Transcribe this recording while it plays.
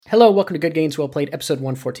Hello, welcome to Good Games Well Played, episode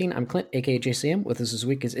 114. I'm Clint, aka JCM. With us this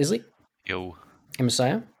week is Isley. Yo. And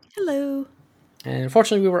Messiah. Hello. And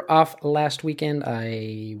unfortunately, we were off last weekend.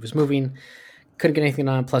 I was moving, couldn't get anything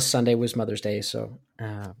on, plus Sunday was Mother's Day, so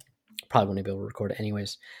probably wouldn't be able to record it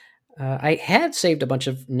anyways. I had saved a bunch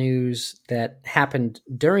of news that happened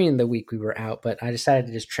during the week we were out, but I decided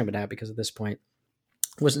to just trim it out because at this point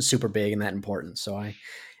it wasn't super big and that important. And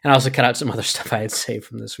I also cut out some other stuff I had saved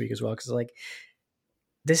from this week as well, because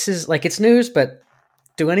this is it's news, but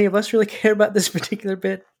do any of us really care about this particular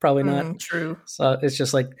bit? Probably not. True. So it's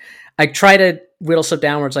just I try to whittle stuff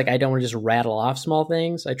down where it's I don't want to just rattle off small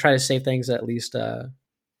things. I try to save things that at least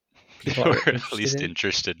people are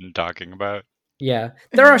interested in talking about. Yeah.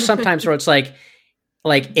 There are some times where it's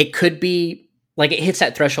it could be it hits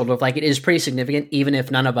that threshold of it is pretty significant, even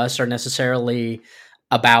if none of us are necessarily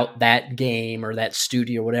about that game or that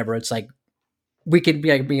studio or whatever. It's we could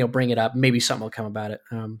be bring it up. Maybe something will come about it.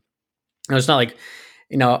 It's not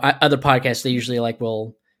other podcasts, they usually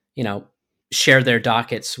will, share their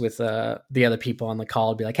dockets with the other people on the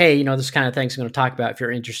call. Be hey, this kind of things I'm going to talk about. If you're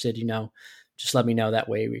interested, just let me know. That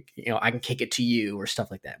way we, I can kick it to you or stuff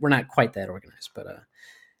like that. We're not quite that organized, but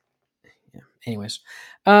yeah. Anyways,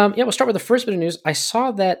 we'll start with the first bit of news. I saw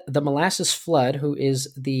that the Molasses Flood, who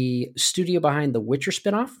is the studio behind the Witcher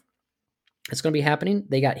spinoff, it's going to be happening.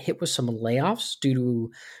 They got hit with some layoffs due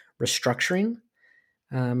to restructuring.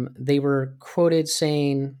 They were quoted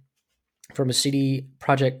saying from a CD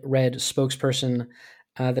Projekt Red spokesperson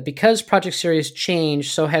that because Project Series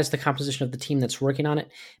changed, so has the composition of the team that's working on it,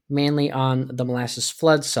 mainly on the Molasses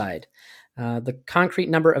Flood side. The concrete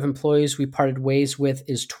number of employees we parted ways with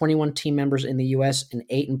is 21 team members in the U.S. and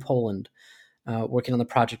 8 in Poland, working on the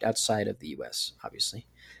project outside of the U.S., obviously.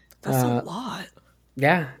 That's a lot.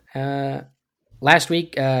 Yeah. Last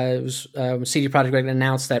week, it was CD Projekt Red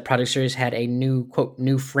announced that Project Series had a new, quote,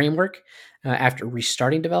 new framework after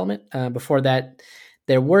restarting development. Before that,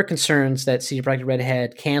 there were concerns that CD Projekt Red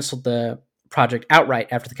had canceled the project outright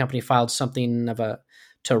after the company filed something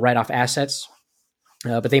to write off assets.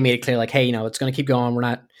 But they made it clear, hey, it's going to keep going. We're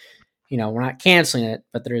not canceling it,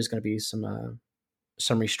 but there is going to be some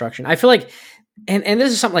restructuring. I feel and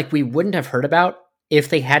this is something we wouldn't have heard about if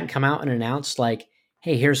they hadn't come out and announced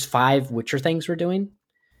hey, here's 5 Witcher things we're doing.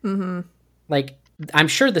 Mm-hmm. I'm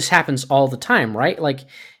sure this happens all the time, right? A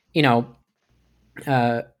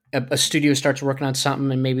studio starts working on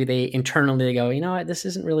something and maybe they internally go, this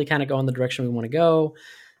isn't really kind of going the direction we want to go.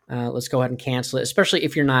 Let's go ahead and cancel it, especially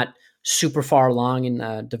if you're not super far along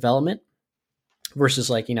in development versus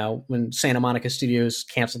when Santa Monica Studios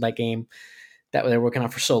canceled that game that they were working on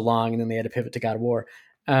for so long and then they had to pivot to God of War.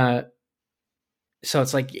 So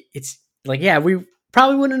it's yeah, we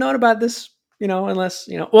probably wouldn't have known about this, unless,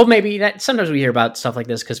 well, maybe that sometimes we hear about stuff like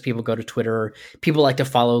this because people go to Twitter or people like to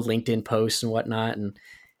follow LinkedIn posts and whatnot and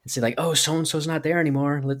say oh, so-and-so's not there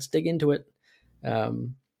anymore. Let's dig into it. But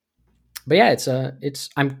yeah,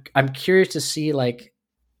 I'm curious to see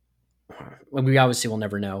we obviously will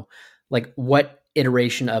never know what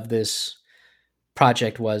iteration of this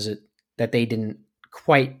project was it that they didn't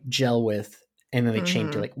quite gel with. And then they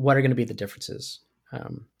changed to what are going to be the differences?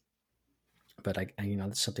 But I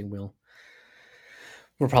that's something we'll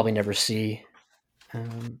probably never see.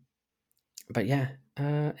 But yeah.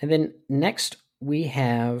 And then next we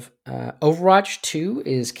have Overwatch 2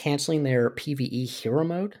 is canceling their PvE hero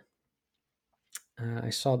mode.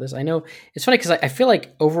 I saw this. I know it's funny because I feel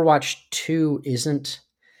Overwatch 2 isn't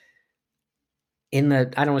in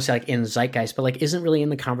the, I don't want to say in the zeitgeist, but isn't really in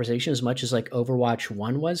the conversation as much as Overwatch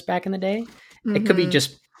 1 was back in the day. Mm-hmm. It could be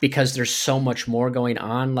just because there's so much more going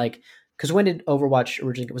on. Because when did Overwatch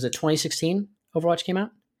originally, was it 2016 Overwatch came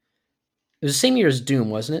out? It was the same year as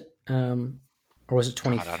Doom, wasn't it? Or was it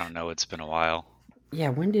 20? God, I don't know. It's been a while. Yeah,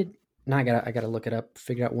 when did, no, I gotta look it up,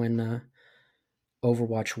 figure out when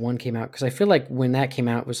Overwatch 1 came out. Because I feel when that came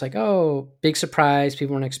out, it was oh, big surprise.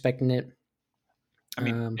 People weren't expecting it. I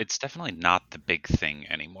mean, it's definitely not the big thing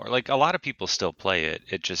anymore. A lot of people still play it.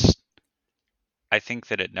 It just, I think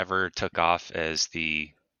that it never took off as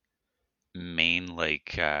the main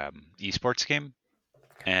esports game,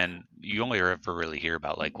 and you only ever really hear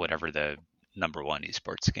about whatever the number 1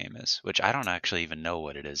 esports game is, which I don't actually even know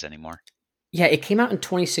what it is anymore. Yeah, it came out in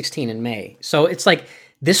 2016 in May, so it's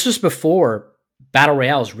this was before battle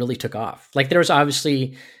royales really took off. There was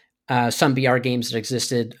obviously some BR games that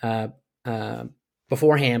existed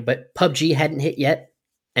beforehand, but PUBG hadn't hit yet,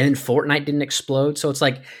 and then Fortnite didn't explode. So it's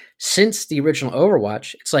since the original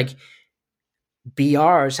Overwatch, it's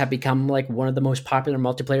BRs have become one of the most popular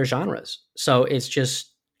multiplayer genres. So it's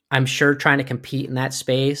just, I'm sure trying to compete in that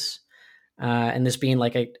space and this being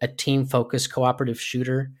like a team focused cooperative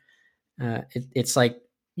shooter, it's like,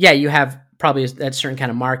 yeah, you have probably that certain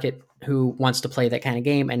kind of market who wants to play that kind of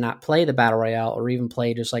game and not play the battle royale or even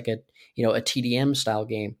play just like a TDM style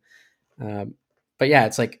game. But yeah,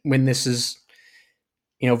 it's like when this is,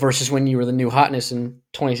 versus when you were the new hotness in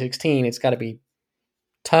 2016, it's got to be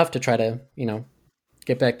tough to try to,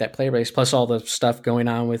 get back that player base, plus all the stuff going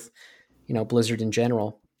on with, Blizzard in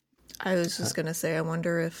general. I was just going to say, I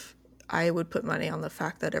wonder if I would put money on the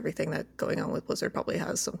fact that everything that's going on with Blizzard probably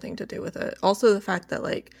has something to do with it. Also, the fact that,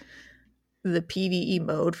 like, the PvE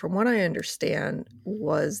mode, from what I understand,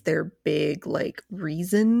 was their big, like,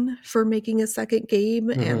 reason for making a second game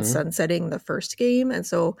and sunsetting the first game. And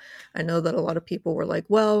so I know that a lot of people were like,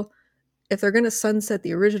 well, if they're going to sunset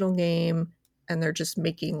the original game and they're just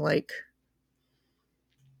making, like,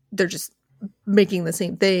 they're just making the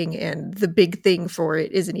same thing and the big thing for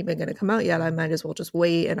it isn't even going to come out yet, I might as well just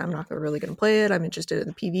wait, and I'm not really going to play it. I'm interested in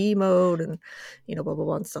the PvE mode and, blah, blah,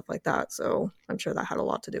 blah, and stuff like that. So I'm sure that had a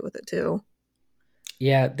lot to do with it too.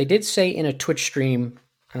 Yeah, they did say in a Twitch stream,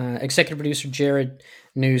 executive producer Jared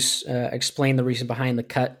Noose explained the reason behind the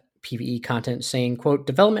cut PvE content, saying, quote,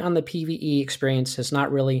 development on the PvE experience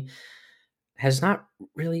the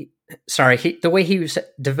way he was,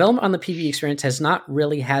 development on the PvE experience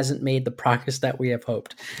hasn't made the progress that we have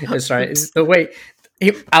hoped. Sorry, the way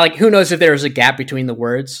who knows if there was a gap between the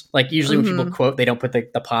words? Like usually when people quote, they don't put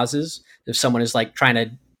the pauses. If someone is like trying to,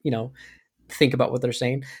 think about what they're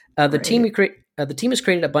saying. The team has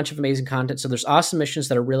created a bunch of amazing content. So there's awesome missions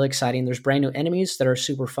that are really exciting. There's brand new enemies that are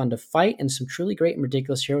super fun to fight and some truly great and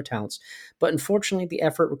ridiculous hero talents. But unfortunately, the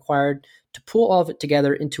effort required to pull all of it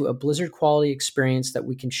together into a Blizzard quality experience that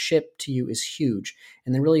we can ship to you is huge.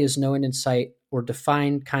 And there really is no end in sight or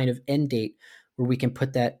defined kind of end date where we can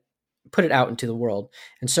put it out into the world.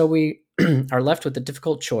 And so we are left with a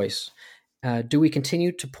difficult choice. Do we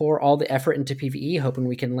continue to pour all the effort into PvE, hoping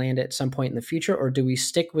we can land at some point in the future, or do we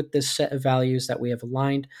stick with this set of values that we have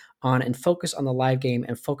aligned on and focus on the live game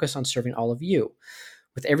and focus on serving all of you?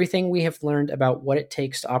 With everything we have learned about what it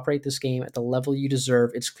takes to operate this game at the level you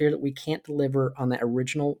deserve, it's clear that we can't deliver on that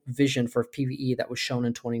original vision for PvE that was shown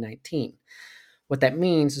in 2019. What that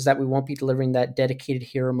means is that we won't be delivering that dedicated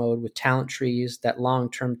hero mode with talent trees, that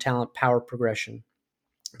long-term talent power progression.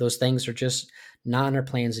 Those things are just not in our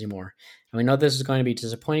plans anymore. And we know this is going to be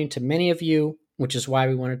disappointing to many of you, which is why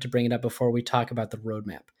we wanted to bring it up before we talk about the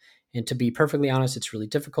roadmap. And to be perfectly honest, it's really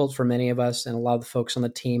difficult for many of us and a lot of the folks on the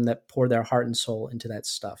team that pour their heart and soul into that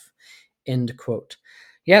stuff. End quote.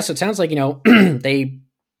 Yeah, so it sounds like, they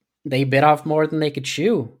bit off more than they could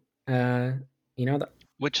chew.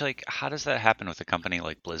 Which, like, how does that happen with a company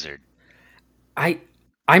like Blizzard?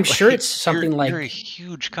 I'm sure it's something you're a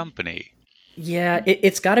huge company. Yeah,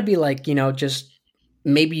 it's got to be like, just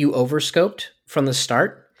maybe you overscoped from the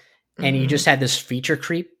start and you just had this feature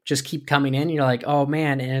creep just keep coming in. You're like, oh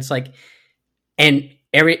man. And it's like, and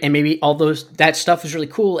maybe all that stuff is really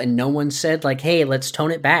cool. And no one said like, hey, let's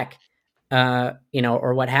tone it back,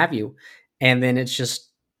 or what have you. And then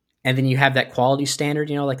and then you have that quality standard,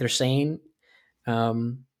 like they're saying.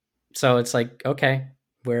 So it's like, okay,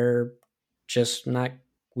 we're just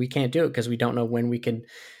we can't do it because we don't know when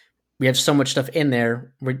we have so much stuff in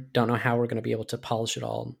there. We don't know how we're going to be able to polish it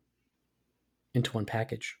all into one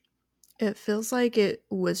package. It feels like it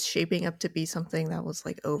was shaping up to be something that was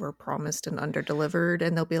like over-promised and under-delivered,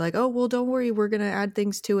 and they'll be like, oh, well, don't worry, we're going to add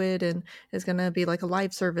things to it, and it's going to be like a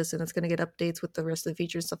live service, and it's going to get updates with the rest of the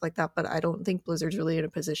features, stuff like that. But I don't think Blizzard's really in a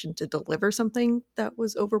position to deliver something that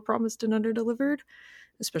was over-promised and under-delivered,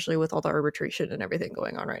 especially with all the arbitration and everything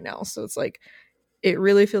going on right now. So it's like, it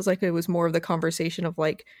really feels like it was more of the conversation of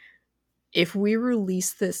like, if we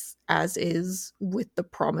release this as is with the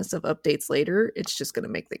promise of updates later, it's just going to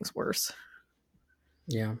make things worse.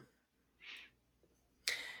 Yeah.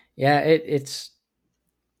 Yeah, it's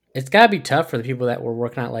got to be tough for the people that were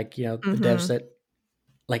working on, like, the devs that,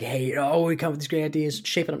 like, hey, we come with these great ideas,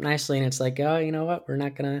 shape it up nicely, and it's like, oh, you know what?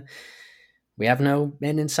 We have no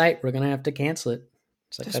end in sight. We're going to have to cancel it.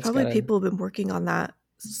 It's like, there's probably people have been working on that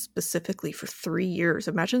specifically for 3 years.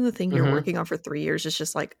 Imagine the thing you're working on for 3 years is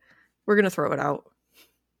just like, we're going to throw it out.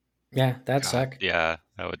 Yeah, that'd suck. Yeah,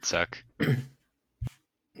 that would suck.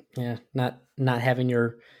 Yeah, not having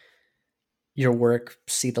your work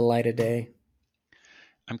see the light of day.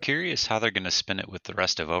 I'm curious how they're going to spin it with the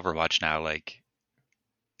rest of Overwatch now. Like,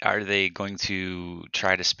 are they going to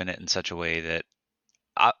try to spin it in such a way that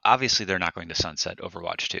obviously they're not going to sunset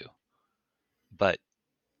Overwatch 2. But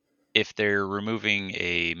if they're removing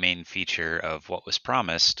a main feature of what was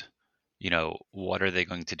promised, what are they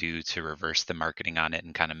going to do to reverse the marketing on it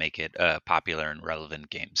and kind of make it a popular and relevant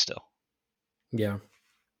game still? Yeah.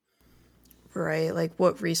 Right. Like,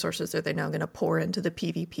 what resources are they now going to pour into the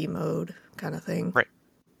PvP mode kind of thing? Right.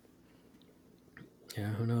 Yeah,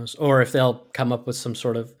 who knows? Or if they'll come up with some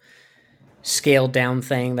sort of scaled down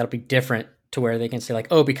thing that'll be different to where they can say like,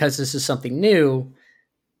 oh, because this is something new,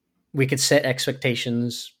 we could set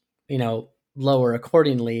expectations, lower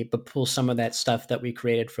accordingly, but pull some of that stuff that we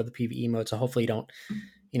created for the PvE mode. So hopefully you don't,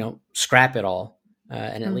 scrap it all,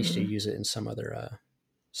 and at least you use it in some other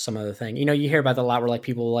thing. You hear about that a lot where like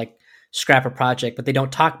people like scrap a project, but they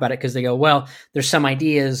don't talk about it because they go, well, there's some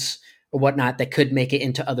ideas or whatnot that could make it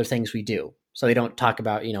into other things we do. So they don't talk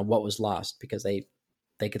about, what was lost because they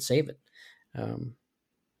could save it.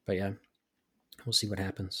 But yeah, we'll see what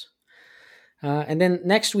happens. And then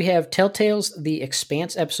next we have Telltale's The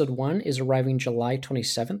Expanse Episode 1 is arriving July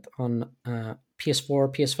 27th on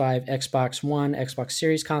PS4, PS5, Xbox One, Xbox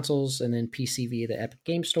Series consoles, and then PC via the Epic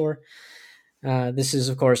Game Store. This is,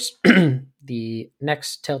 of course, the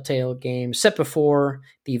next Telltale game set before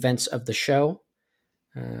the events of the show.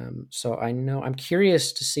 So I'm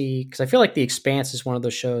curious to see, because I feel like The Expanse is one of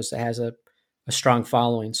those shows that has a strong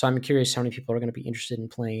following. So I'm curious how many people are going to be interested in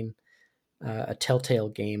playing a Telltale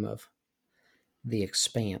game of The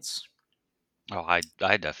Expanse. Oh,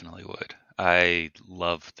 I definitely would. I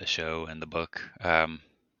love the show and the book,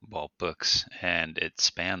 books, and it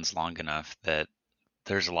spans long enough that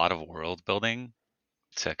there's a lot of world building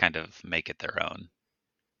to kind of make it their own.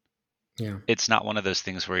 Yeah. It's not one of those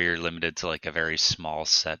things where you're limited to like a very small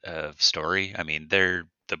set of story. I mean, the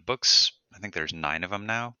books, I think there's 9 of them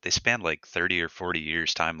now. They span like 30 or 40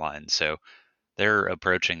 years timeline. So they're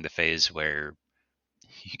approaching the phase where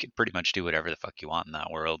you can pretty much do whatever the fuck you want in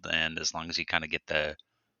that world. And as long as you kind of get the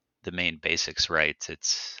main basics right,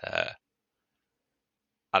 it's,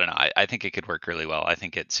 I don't know. I think it could work really well. I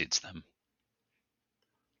think it suits them.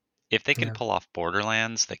 If they can pull off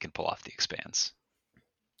Borderlands, they can pull off The Expanse.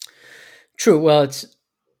 True. Well,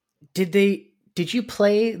 did you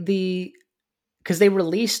play because they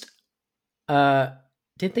released,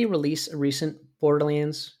 did they release a recent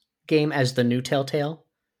Borderlands game as the new Telltale?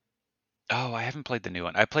 Oh, I haven't played the new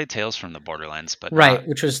one. I played Tales from the Borderlands, but right,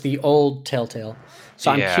 which was the old Telltale.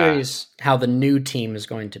 So I'm Yeah. curious how the new team is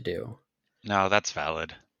going to do. No, that's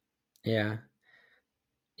valid. Yeah.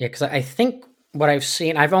 Yeah, because I think what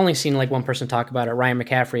I've only seen like one person talk about it, Ryan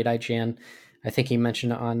McCaffrey at IGN. I think he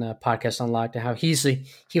mentioned on Podcast Unlocked how he was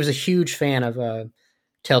a huge fan of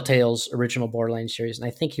Telltale's original Borderlands series, and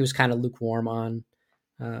I think he was kind of lukewarm on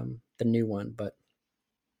the new one. But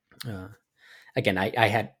again, I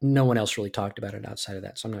had no one else really talked about it outside of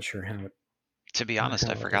that, so I'm not sure how it. To be honest,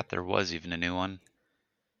 I forgot there was even a new one,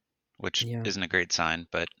 which isn't a great sign,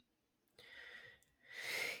 but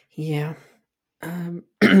yeah. And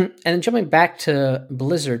then jumping back to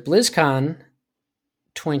Blizzard, BlizzCon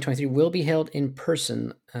 2023 will be held in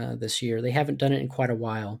person this year. They haven't done it in quite a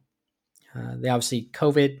while. They obviously,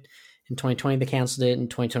 COVID in 2020, they canceled it. In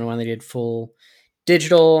 2021, they did full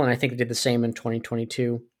digital, and I think they did the same in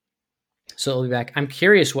 2022. So it'll be back. I'm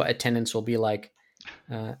curious what attendance will be like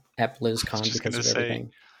at BlizzCon because of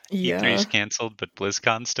everything. Yeah. E3's canceled, but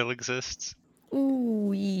BlizzCon still exists.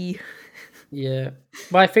 Ooh. Yeah.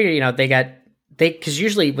 Well, I figure, because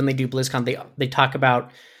usually when they do BlizzCon, they talk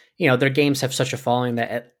about, their games have such a following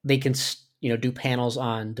that they can, do panels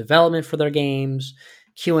on development for their games,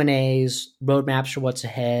 Q&As, roadmaps for what's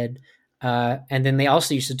ahead. And then they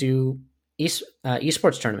also used to do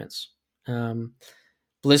esports tournaments.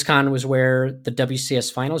 BlizzCon was where the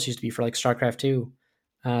WCS finals used to be for like StarCraft 2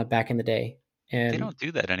 back in the day. And they don't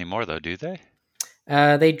do that anymore, though, do they?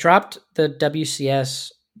 They dropped the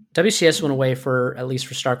WCS. WCS went away for, at least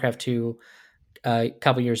for StarCraft 2, a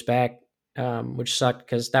couple years back, which sucked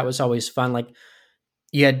because that was always fun. Like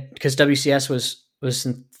because WCS was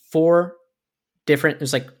in 4 different. It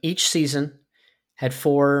was like each season had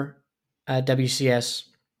 4 WCS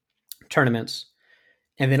tournaments,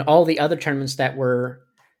 and then all the other tournaments that were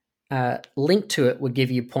linked to it would give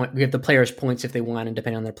you the players points if they won, and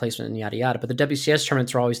depending on their placement and yada yada. But the WCS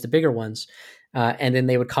tournaments are always the bigger ones, and then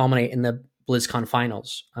they would culminate in the BlizzCon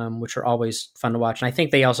finals, which are always fun to watch. And I think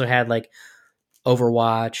they also had like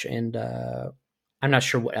Overwatch, and I'm not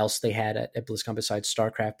sure what else they had at BlizzCon besides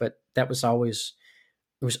StarCraft, but it was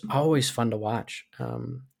always fun to watch.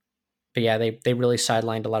 But yeah, they really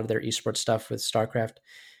sidelined a lot of their esports stuff with StarCraft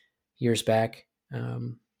years back,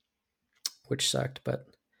 which sucked. But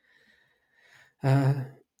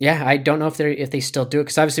yeah, I don't know if they still do it,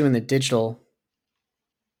 because obviously when the digital,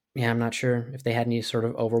 I'm not sure if they had any sort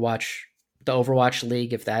of the Overwatch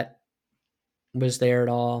League, if that was there at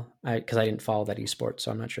all, because I didn't follow that esports,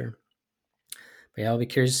 so I'm not sure. But yeah, I'll be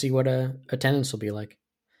curious to see what attendance will be like.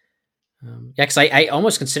 Yeah, because I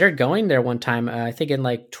almost considered going there one time. I think in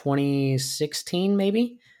like 2016,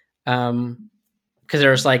 maybe, because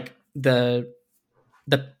there was like the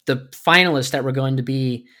finalists that were going to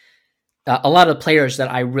be a lot of the players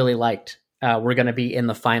that I really liked were going to be in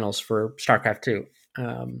the finals for StarCraft 2.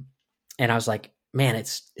 And I was like, man,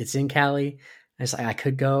 it's in Cali. I was like, I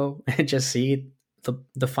could go and just see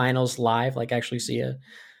the finals live, like actually see a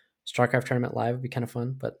StarCraft tournament live. Would be kind of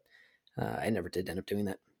fun, but I never did end up doing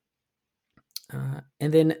that.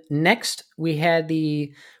 And then next we had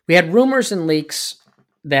rumors and leaks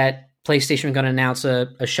that PlayStation was going to announce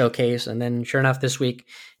a showcase, and then sure enough, this week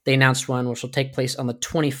they announced one which will take place on the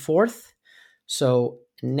 24th. So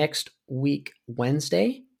next week,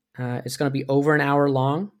 Wednesday, it's going to be over an hour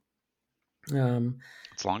long.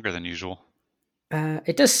 It's longer than usual.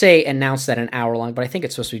 It does say announced that an hour long, but I think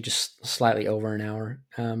it's supposed to be just slightly over an hour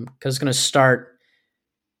because it's going to start.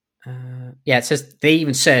 It says they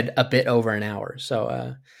even said a bit over an hour.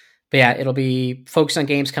 So, but yeah, it'll be focused on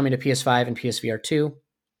games coming to PS5 and PSVR 2.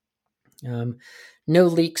 No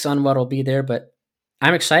leaks on what'll be there, but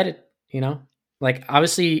I'm excited. Like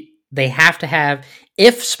obviously they have to have,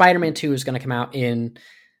 if Spider-Man 2 is going to come out in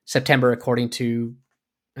September, according to,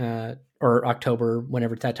 or October,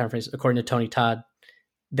 whenever that time frame is, according to Tony Todd,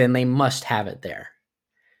 then they must have it there.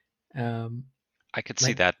 I could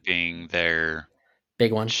see that being their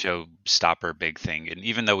big one, showstopper, big thing. And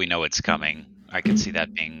even though we know it's coming, I could see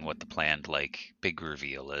that being what the planned big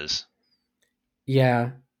reveal is.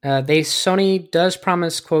 Yeah, Sony does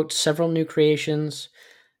promise, quote, several new creations.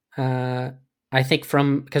 I think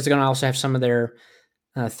because they're going to also have some of their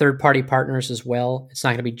third-party partners as well. It's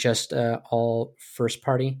not going to be just all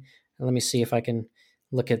first-party. Let me see if I can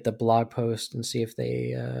look at the blog post and see if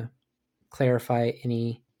they clarify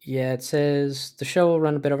any. Yeah, it says the show will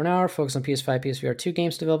run a bit over an hour, focus on PS5, PSVR 2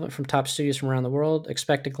 games development from top studios from around the world.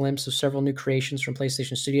 Expect a glimpse of several new creations from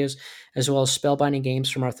PlayStation Studios, as well as spellbinding games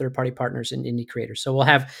from our third-party partners and indie creators. So we'll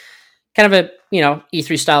have kind of a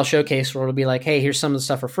E3 style showcase where it'll be like, hey, here's some of the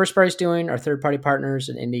stuff our first party's doing, our third-party partners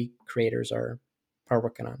and indie creators are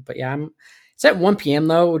working on. But yeah, it's at 1 p.m.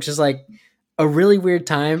 though, which is like a really weird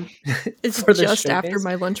time. It's for just after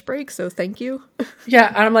my lunch break, so thank you. Yeah,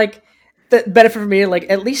 and I'm like, the benefit for me, like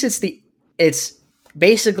at least it's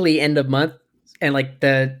basically end of month, and like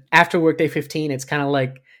the after workday 15, it's kind of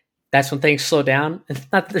like that's when things slow down. And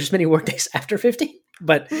not that there's many workdays after 15,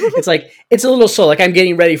 but it's like it's a little slow. Like I'm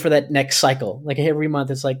getting ready for that next cycle. Like every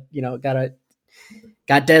month, it's like got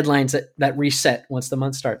deadlines that reset once the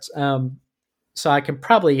month starts. So I can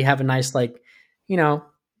probably have a nice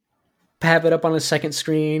have it up on a second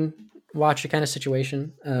screen, watch a kind of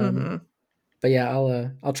situation. But yeah,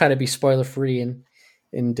 I'll try to be spoiler free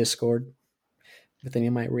in Discord with any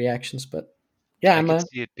of my reactions. But yeah, I can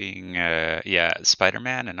see it being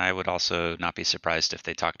Spider-Man, and I would also not be surprised if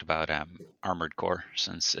they talked about Armored Core,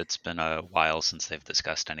 since it's been a while since they've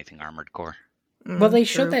discussed anything Armored Core. Well, they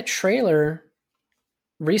showed that trailer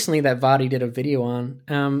recently that Vadi did a video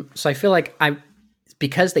on. So I feel like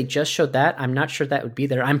because they just showed that, I'm not sure that would be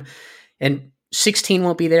there. And 16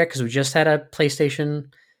 won't be there because we just had a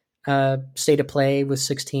PlayStation State of Play with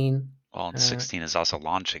 16. Well, and 16 is also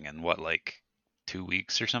launching in 2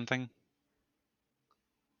 weeks or something?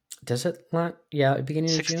 Does it not? Yeah,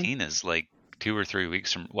 beginning of June? 16 is 2 or 3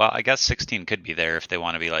 weeks from... Well, I guess 16 could be there if they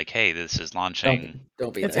want to be like, hey, this is launching...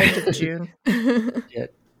 Don't be it's there. End of June.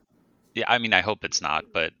 Yeah, I mean, I hope it's not,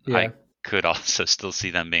 but I could also still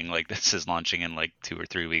see them being like, this is launching in 2 or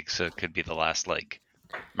 3 weeks, so it could be the last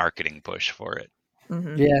marketing push for it.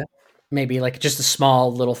 Mm-hmm. Yeah, maybe just a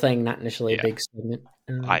small little thing, not initially a big segment.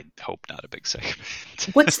 I hope not a big segment.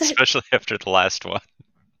 What's that? Especially after the last one.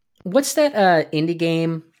 What's that indie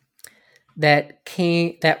game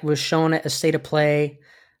that was shown at a State of Play?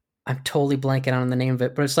 I'm totally blanking on the name of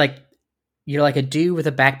it, but it's like you're like a dude with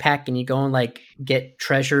a backpack and you go and get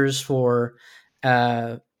treasures for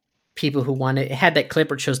people who want it. It had that clip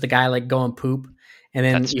where it shows the guy going poop, and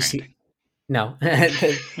then you see. No,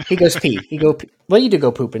 he goes pee. Well, you do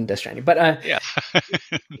go poop in Death Stranding, but yeah,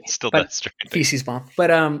 still Death Stranding. Feces bomb. But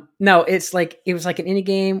no, it was like an indie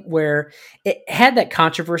game where it had that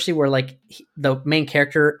controversy where the main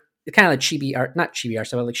character, kind of chibi art, not chibi art,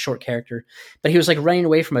 so short character, but he was running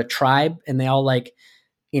away from a tribe, and they all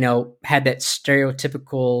had that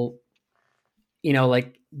stereotypical,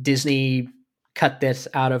 Disney cut this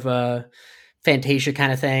out of a Fantasia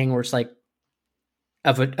kind of thing, where it's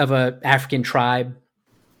of a African tribe,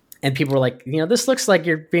 and people were like, this looks like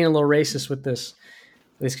you're being a little racist with this.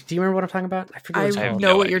 Do you remember what I'm talking about? I forget what it's called. I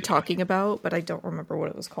know what you're talking about, but I don't remember what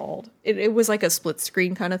it was called. It was like a split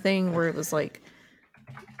screen kind of thing where it was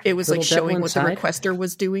it was Little showing what inside? the requester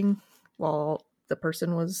was doing. while the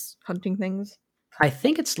person was hunting things? I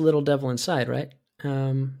think it's Little Devil Inside, right?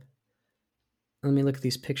 Let me look at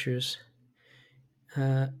these pictures.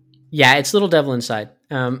 Yeah, it's Little Devil Inside.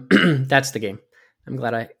 That's the game. I'm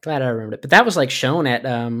glad I remembered it. But that was like shown at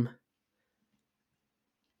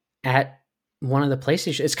one of the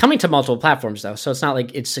PlayStation. It's coming to multiple platforms though, so it's not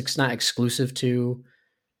like it's not exclusive to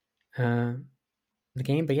the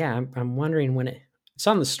game. But yeah, I'm wondering when it's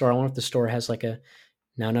on the store. I wonder if the store has like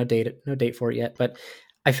no date for it yet. But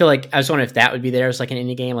I feel like I was wondering if that would be there as like an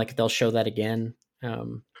indie game, like if they'll show that again.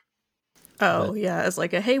 Yeah, as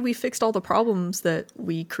like hey, we fixed all the problems that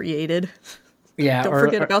we created. Yeah, don't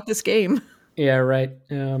forget about this game. Yeah, right.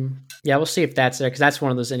 Yeah, we'll see if that's there because that's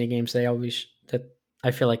one of those indie games they always that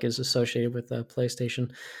I feel like is associated with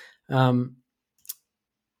PlayStation. But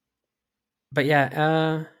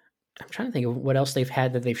yeah, I'm trying to think of what else they've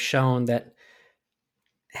had that they've shown that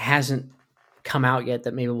hasn't come out yet.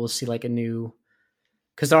 That maybe we'll see like a new.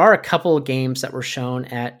 Because there are a couple of games that were shown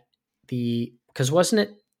at the. Because was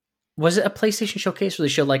it a PlayStation showcase where they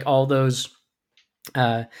showed like all those?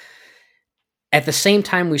 At the same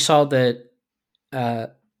time, we saw the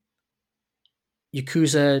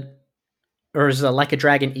Yakuza, or is it Like a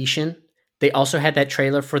Dragon Ishin? They also had that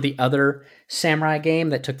trailer for the other samurai game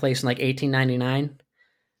that took place in like 1899.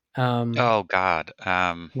 Oh God,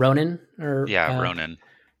 Ronin or Ronin.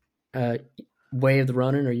 Way of the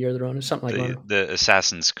Ronin or Year of the Ronin, something like Ronin. The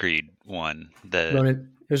Assassin's Creed one.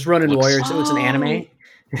 Ronin. It was Ronin Warriors. It was an anime.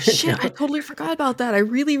 Shit, I totally forgot about that. I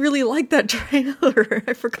really, really liked that trailer.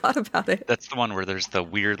 I forgot about it. That's the one where there's the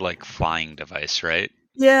weird like flying device, right?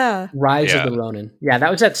 Yeah. Rise of the Ronin. Yeah, that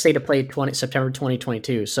was at State of Play September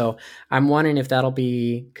 2022. So I'm wondering if that'll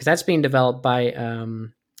be because that's being developed by I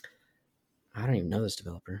don't even know this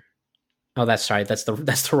developer. Oh, that's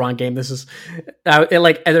the wrong game. This is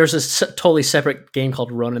there's a totally separate game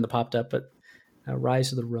called Ronin that popped up, but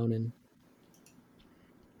Rise of the Ronin.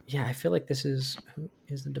 Yeah, I feel like this is who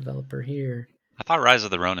is the developer here. I thought Rise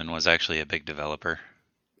of the Ronin was actually a big developer.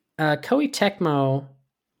 Koei Tecmo,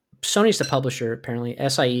 Sony's the publisher apparently.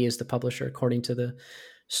 SIE is the publisher according to the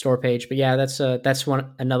store page. But yeah, that's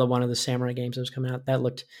another one of the samurai games that was coming out. That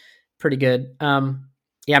looked pretty good.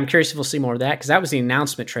 Yeah, I'm curious if we'll see more of that because that was the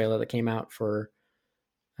announcement trailer that came out for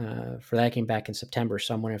that game back in September.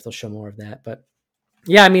 So I'm wondering if they'll show more of that. But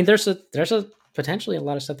yeah, I mean, there's a potentially a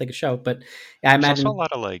lot of stuff they could show. But yeah, I imagine also a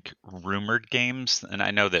lot of like rumored games, and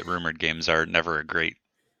I know that rumored games are never a great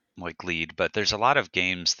like lead, but there's a lot of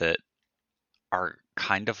games that are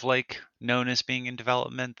kind of like known as being in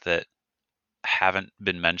development that haven't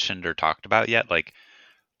been mentioned or talked about yet. Like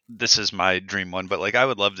this is my dream one, but like I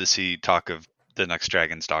would love to see talk of the next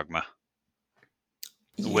Dragon's Dogma.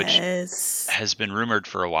 Yes. Which has been rumored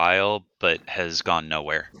for a while, but has gone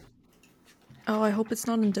nowhere. Oh, I hope it's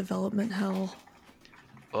not in development hell.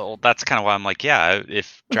 Well, that's kind of why I'm like, yeah,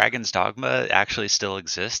 if Dragon's Dogma actually still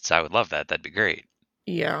exists, I would love that. That'd be great.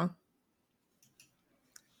 Yeah.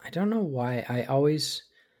 I don't know why I always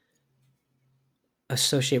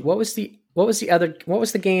associate what was the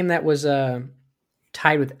game that was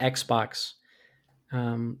tied with Xbox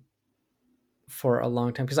for a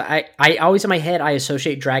long time because I always in my head I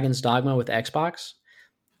associate Dragon's Dogma with Xbox.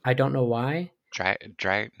 I don't know why.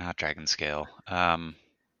 Not Dragon Scale.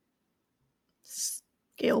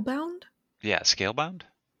 Scalebound? Yeah, Scalebound?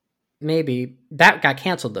 Maybe. That got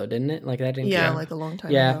canceled though, didn't it? Like that didn't like a long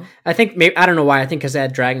time ago. I think maybe I don't know why. I think because they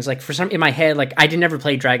had Dragons. Like for some in my head, like I did never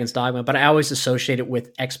play Dragon's Dogma, but I always associate it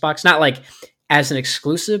with Xbox. Not like as an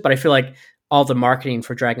exclusive, but I feel like all the marketing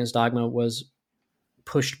for Dragon's Dogma was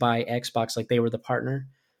pushed by Xbox, like they were the partner.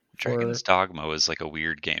 Dragon's Dogma was like a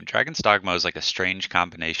weird game. Dragon's Dogma was like a strange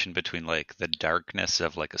combination between like the darkness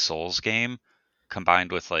of like a Souls game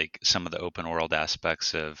combined with like some of the open world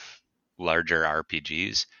aspects of larger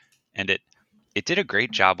RPGs. And it did a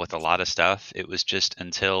great job with a lot of stuff. It was just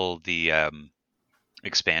until the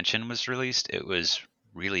expansion was released, it was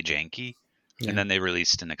really janky. Yeah. And then they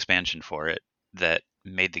released an expansion for it that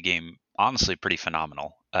made the game honestly pretty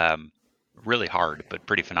phenomenal. Really hard, but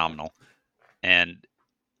pretty phenomenal. And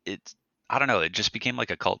I don't know, it just became like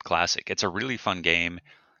a cult classic. It's a really fun game.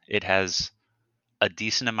 It has a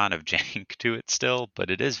decent amount of jank to it still, but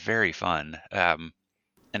it is very fun.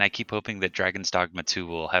 And I keep hoping that Dragon's Dogma 2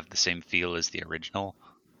 will have the same feel as the original,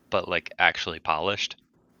 but like actually polished.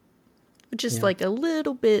 Just like a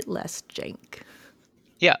little bit less jank.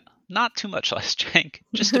 Yeah, not too much less jank,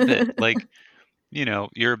 just a bit. Like, you know,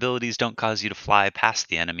 your abilities don't cause you to fly past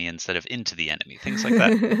the enemy instead of into the enemy, things like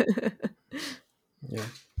that. Yeah.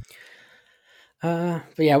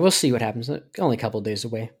 But yeah, we'll see what happens. Only a couple of days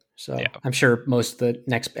away. So yeah. I'm sure most of the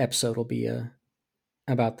next episode will be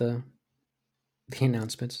about the the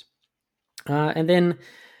announcements. And then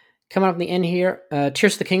coming up in the end here,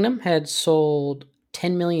 Tears of the Kingdom had sold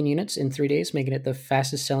 10 million units in 3 days, making it the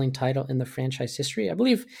fastest selling title in the franchise history, I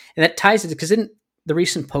believe. And that ties it because didn't the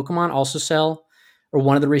recent Pokemon also sell, or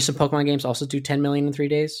one of the recent Pokemon games also do 10 million in 3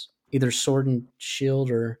 days? Either Sword and Shield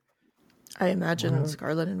or I imagine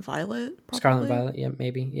Scarlet and Violet. Probably. Scarlet and Violet, yeah,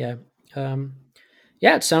 maybe, yeah.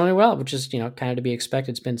 Yeah, it's selling well, which is kind of to be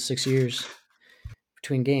expected. It's been 6 years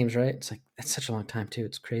between games, right? It's like that's such a long time too.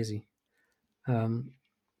 It's crazy. But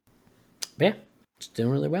yeah, it's doing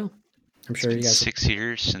really well. I'm sure you guys. 6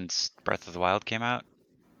 years since Breath of the Wild came out.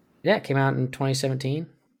 Yeah, it came out in 2017.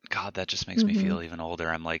 God, that just makes me feel even older.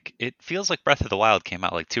 I'm like, it feels like Breath of the Wild came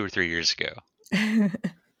out like 2 or 3 years ago.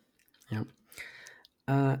 Yeah.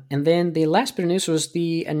 And then the last bit of news was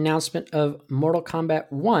the announcement of Mortal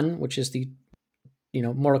Kombat 1, which is the,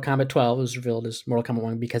 Mortal Kombat 12 was revealed as Mortal Kombat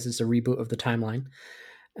 1 because it's a reboot of the timeline.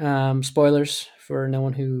 Spoilers for no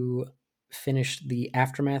one who finished the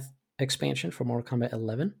Aftermath expansion for Mortal Kombat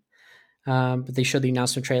 11. But they showed the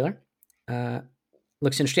announcement trailer.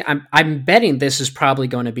 Looks interesting. I'm betting this is probably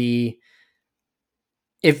going to be,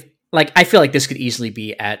 I feel like this could easily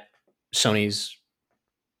be at Sony's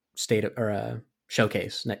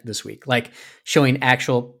showcase this week, like showing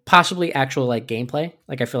possibly actual like gameplay.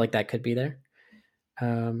 Like I feel like that could be there.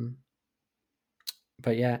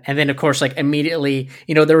 But yeah, and then of course, like immediately,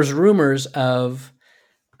 there was rumors of.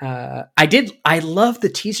 I love the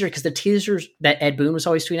teaser because the teasers that Ed Boon was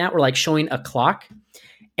always tweeting out were like showing a clock,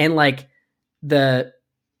 and like the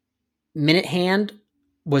minute hand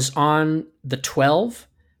was on the 12.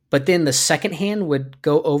 But then the second hand would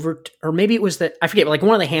go over, or maybe it was I forget, but like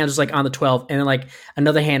one of the hands was like on the 12, and then like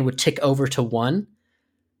another hand would tick over to 1.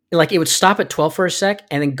 Like it would stop at 12 for a sec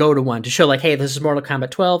and then go to 1 to show like, hey, this is Mortal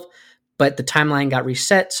Kombat 12, but the timeline got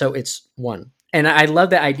reset, so it's 1. And I love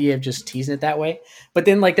the idea of just teasing it that way. But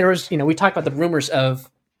then like there was, we talked about the rumors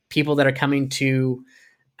of people that are coming to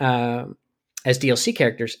as DLC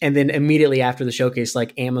characters, and then immediately after the showcase,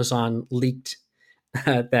 like Amazon leaked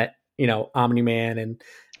that Omni-Man and.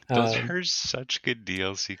 Those are such good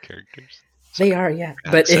DLC characters. They are, yeah.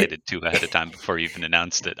 I'm excited too ahead of time before you even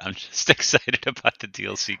announced it. I'm just excited about the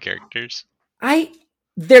DLC characters.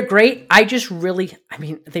 They're great. I just really,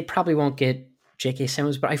 they probably won't get J.K.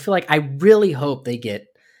 Simmons, but I feel like I really hope they get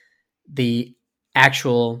the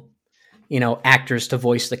actual, actors to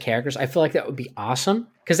voice the characters. I feel like that would be awesome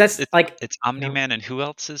because that's it's Omni-Man and who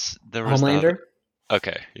else is there? Homelander.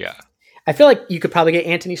 Okay, yeah. I feel like you could probably get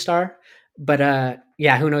Anthony Starr. But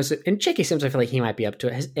yeah, who knows? And J.K. Simmons, I feel like he might be up to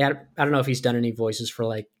it. I don't know if he's done any voices for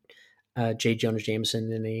like J. Jonah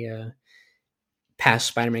Jameson in the past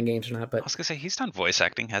Spider-Man games or not. But I was gonna say he's done voice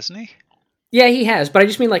acting, hasn't he? Yeah, he has. But I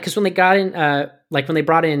just mean like because when they got in, when they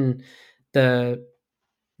brought in the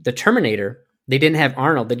Terminator, they didn't have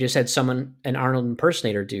Arnold. They just had an Arnold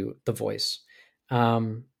impersonator do the voice.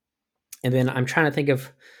 And then I'm trying to think of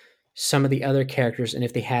some of the other characters and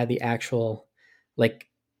if they had the actual like.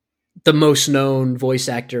 The most known voice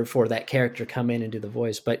actor for that character come in and do the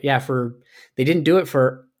voice. But yeah, they didn't do it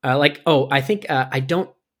for I think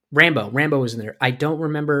Rambo was in there. I don't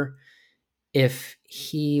remember if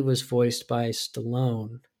he was voiced by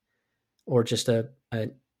Stallone or just an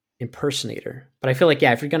impersonator. But I feel like,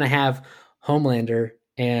 yeah, if you're going to have Homelander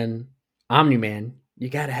and Omni-Man, you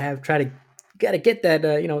got to get that,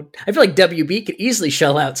 I feel like WB could easily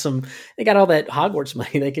shell out they got all that Hogwarts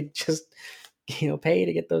money. They could just, pay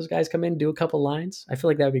to get those guys come in, do a couple lines. I feel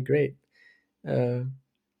like that would be great. And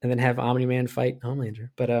then have Omni-Man fight Homelander.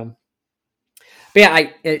 But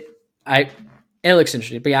yeah, it looks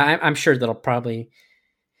interesting. But yeah, I'm sure that'll probably,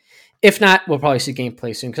 if not, we'll probably see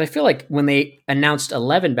gameplay soon. Because I feel like when they announced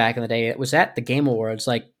 11 back in the day, it was at the Game Awards.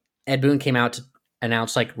 Like Ed Boon came out to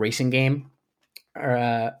announce like racing game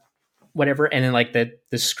or whatever, and then like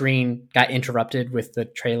the screen got interrupted with the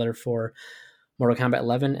trailer for Mortal Kombat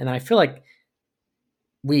 11, and I feel like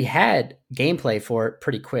we had gameplay for it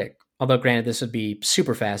pretty quick. Although, granted, this would be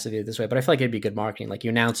super fast if you did it this way, but I feel like it'd be good marketing. Like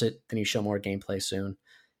you announce it, then you show more gameplay soon.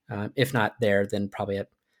 If not there, then probably at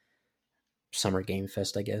Summer Game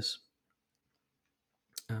Fest, I guess.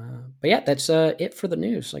 But yeah, that's it for the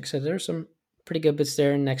news. Like I said, there's some pretty good bits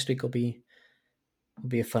there, and next week will be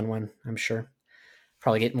a fun one, I'm sure.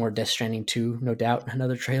 Probably get more Death Stranding 2, no doubt.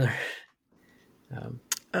 Another trailer.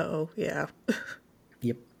 Oh, yeah.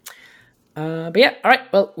 Yep. But yeah, all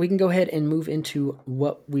right. Well, we can go ahead and move into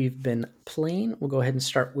what we've been playing. We'll go ahead and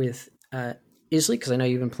start with Isley, because I know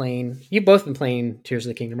you've both been playing Tears of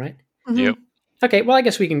the Kingdom, right? Mm-hmm. Yep. Okay, well, I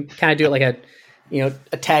guess we can kind of do it like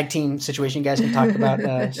a tag team situation. You guys can talk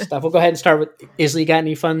about stuff. We'll go ahead and start with Isley. Got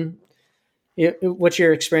any fun What's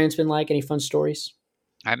your experience been like? Any fun stories?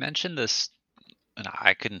 I mentioned this, and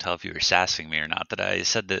I couldn't tell if you were sassing me or not. That I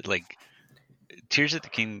said that like Tears of the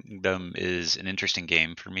Kingdom is an interesting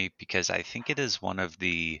game for me because I think it is one of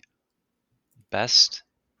the best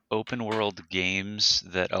open world games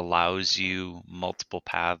that allows you multiple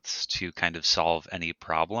paths to kind of solve any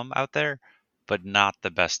problem out there, but not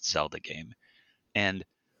the best Zelda game. And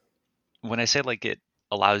when I say like it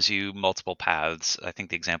allows you multiple paths, I think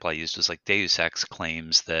the example I used was like Deus Ex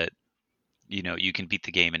claims that you can beat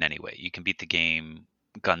the game in any way. You can beat the game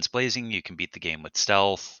guns blazing, you can beat the game with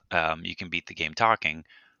stealth, you can beat the game talking,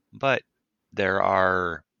 but there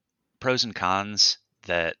are pros and cons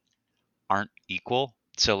that aren't equal.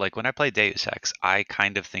 So like when I play Deus Ex, I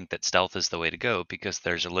kind of think that stealth is the way to go because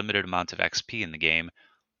there's a limited amount of XP in the game,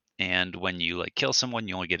 and when you like kill someone,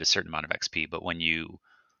 you only get a certain amount of XP, but when you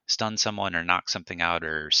stun someone or knock something out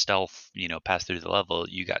or stealth, pass through the level,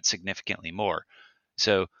 you got significantly more.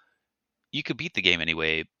 So you could beat the game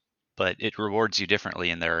anyway, but it rewards you differently,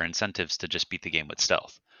 and there are incentives to just beat the game with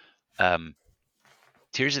stealth. Um,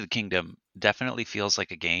 Tears of the Kingdom definitely feels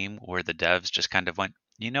like a game where the devs just kind of went,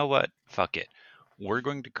 you know what, fuck it. We're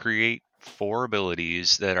going to create four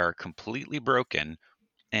abilities that are completely broken,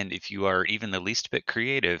 and if you are even the least bit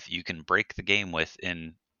creative, you can break the game with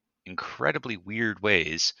in incredibly weird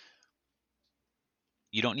ways.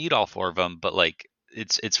 You don't need all four of them, but like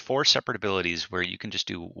it's four separate abilities where you can just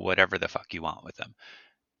do whatever the fuck you want with them.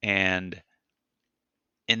 And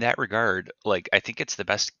in that regard, like I think it's the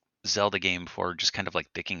best Zelda game for just kind of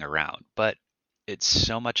like dicking around, but it's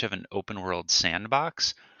so much of an open world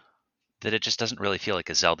sandbox that it just doesn't really feel like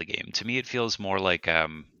a Zelda game. To me, it feels more like I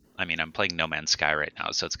mean, I'm playing No Man's Sky right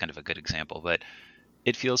now, so it's kind of a good example, but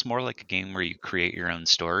it feels more like a game where you create your own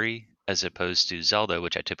story as opposed to Zelda,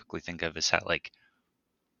 which I typically think of as like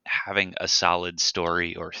having a solid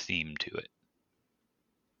story or theme to it.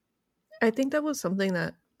 I think that was something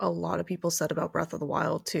that a lot of people said about Breath of the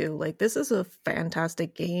Wild too. Like, this is a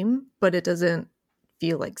fantastic game, but it doesn't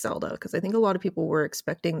feel like Zelda, because I think a lot of people were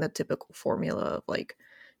expecting the typical formula of like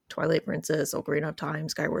Twilight Princess, Ocarina of Time,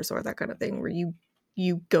 Skyward Sword, that kind of thing, where you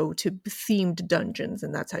go to themed dungeons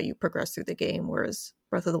and that's how you progress through the game. Whereas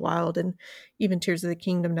Breath of the Wild and even Tears of the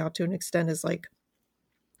Kingdom now to an extent is like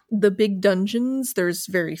the big dungeons, there's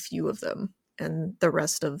very few of them. And the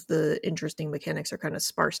rest of the interesting mechanics are kind of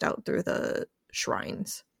sparsed out through the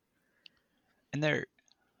shrines. And they're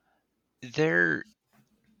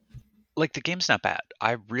like the game's not bad.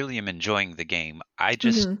 I really am enjoying the game.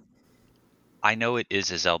 Mm-hmm. I know it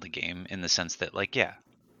is a Zelda game in the sense that like yeah,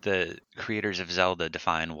 the creators of Zelda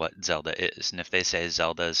define what Zelda is. And if they say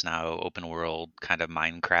Zelda is now open world kind of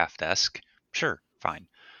Minecraft-esque, sure, fine.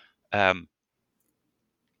 Um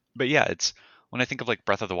but yeah, it's when I think of like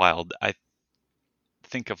Breath of the Wild, I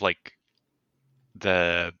think of like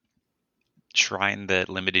the shrine that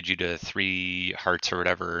limited you to 3 hearts or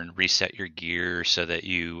whatever and reset your gear so that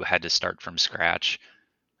you had to start from scratch.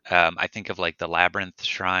 I think of like the labyrinth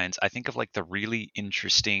shrines. I think of like the really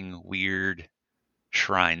interesting, weird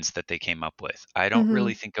shrines that they came up with. I don't Mm-hmm.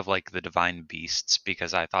 really think of like the divine beasts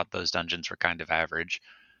because I thought those dungeons were kind of average.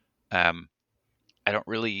 Um, I don't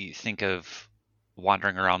really think of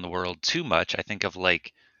wandering around the world too much. I think of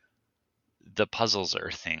like the puzzles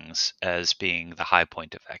or things as being the high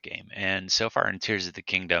point of that game. And so far in Tears of the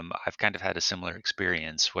Kingdom, I've kind of had a similar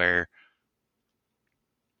experience where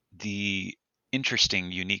the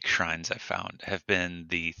interesting, unique shrines I've found have been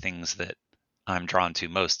the things that I'm drawn to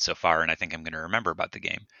most so far, and I think I'm going to remember about the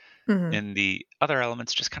game. Mm-hmm. And the other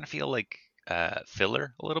elements just kind of feel like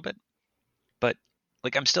filler a little bit, but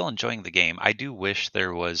like I'm still enjoying the game. I do wish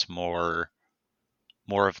there was more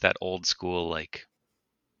of that old school like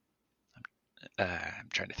I'm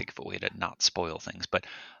trying to think of a way to not spoil things, but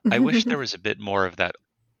I wish there was a bit more of that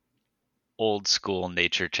old school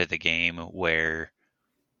nature to the game where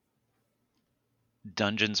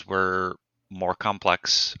dungeons were more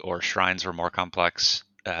complex or shrines were more complex.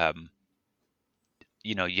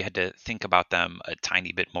 You had to think about them a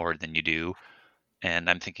tiny bit more than you do. And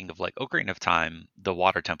I'm thinking of like Ocarina of Time, the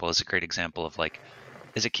Water Temple is a great example of like,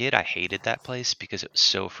 as a kid, I hated that place because it was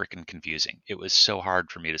so freaking confusing. It was so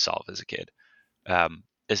hard for me to solve as a kid.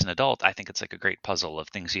 As an adult, I think it's like a great puzzle of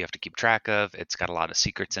things you have to keep track of. It's got a lot of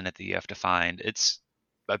secrets in it that you have to find. It's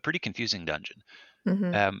a pretty confusing dungeon.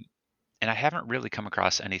 Mm-hmm. Um, and I haven't really come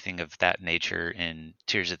across anything of that nature in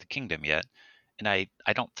Tears of the Kingdom yet. And I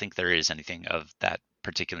don't think there is anything of that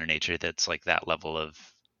particular nature that's like that level of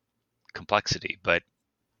complexity, but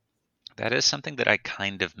that is something that I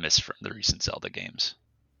kind of miss from the recent Zelda games.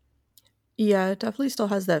 Yeah, it definitely still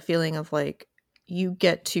has that feeling of like you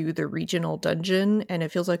get to the regional dungeon and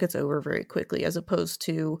it feels like it's over very quickly, as opposed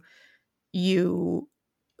to you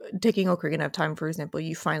taking Ocarina of Time, for example.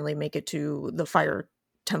 You finally make it to the fire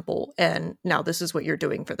temple, and now this is what you're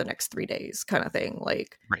doing for the next 3 days, kind of thing.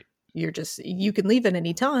 Like, Right. you can leave at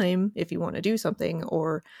any time if you want to do something,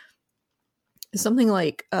 or something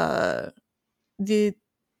like the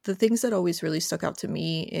things that always really stuck out to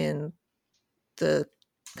me in the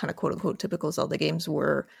kind of quote unquote typical Zelda games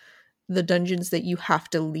were the dungeons that you have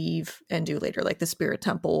to leave and do later, like the Spirit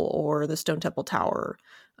Temple or the Stone Temple Tower,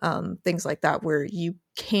 things like that, where you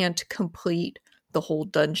can't complete the whole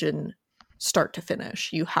dungeon start to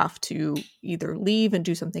finish. You have to either leave and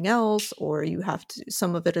do something else, or you have to,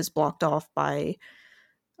 some of it is blocked off by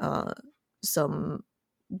some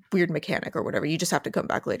weird mechanic or whatever. You just have to come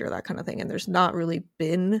back later, that kind of thing. And there's not really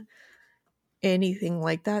been anything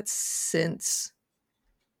like that since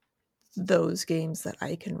those games that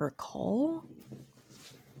I can recall.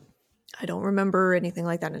 I don't remember anything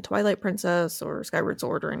like that in Twilight Princess or Skyward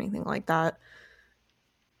Sword or anything like that.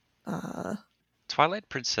 Twilight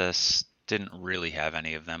Princess didn't really have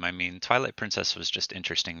any of them. I mean, Twilight Princess was just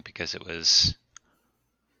interesting because it was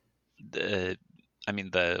the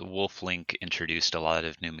Wolf Link introduced a lot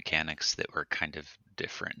of new mechanics that were kind of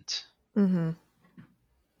different. Mm-hmm.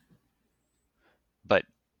 But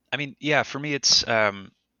I mean, yeah, for me it's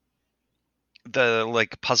the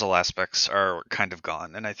like puzzle aspects are kind of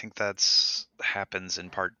gone, and I think that's happens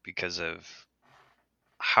in part because of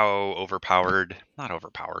how not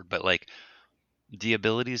overpowered, but like the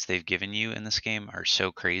abilities they've given you in this game are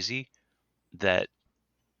so crazy that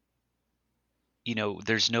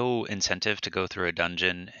there's no incentive to go through a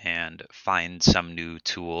dungeon and find some new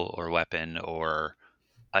tool or weapon or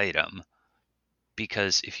item,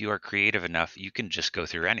 because if you are creative enough, you can just go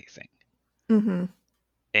through anything. Mm-hmm.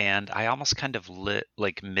 And I almost kind of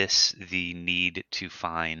miss the need to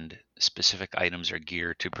find specific items or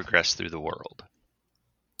gear to progress through the world.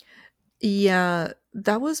 Yeah,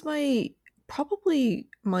 that was probably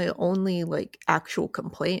my only like actual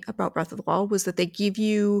complaint about Breath of the Wild, was that they give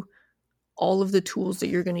you all of the tools that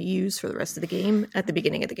you're going to use for the rest of the game at the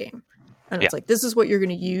beginning of the game. And it's like, this is what you're going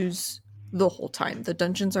to use the whole time. The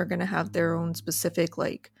dungeons are going to have their own specific,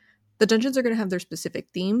 the dungeons are going to have their specific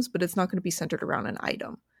themes, but it's not going to be centered around an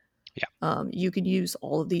item. Yeah. You can use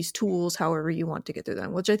all of these tools however you want to get through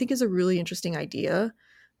them, which I think is a really interesting idea.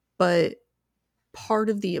 But part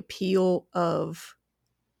of the appeal of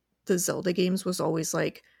the Zelda games was always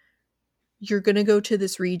like, you're going to go to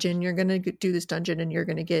this region, you're going to do this dungeon, and you're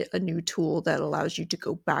going to get a new tool that allows you to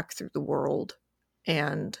go back through the world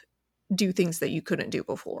and do things that you couldn't do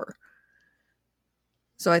before.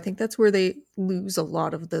 So I think that's where they lose a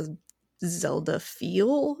lot of the Zelda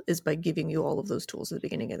feel, is by giving you all of those tools at the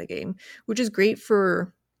beginning of the game, which is great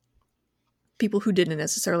for people who didn't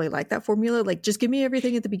necessarily like that formula. Like, just give me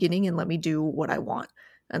everything at the beginning and let me do what I want.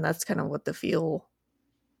 And that's kind of what I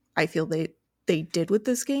feel they did with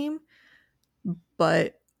this game.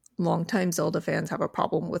 But longtime Zelda fans have a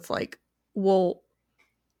problem with like, well,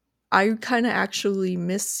 I kind of actually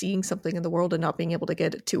miss seeing something in the world and not being able to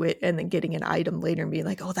get to it, and then getting an item later and being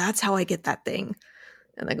like, oh, that's how I get that thing,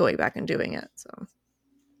 and then going back and doing it. So,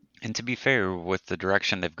 and to be fair, with the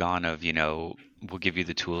direction they've gone of, we'll give you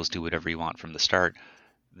the tools, do whatever you want from the start,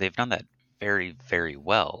 they've done that very, very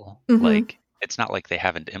well. mm-hmm. Like, it's not like they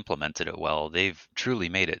haven't implemented it well. They've truly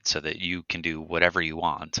made it so that you can do whatever you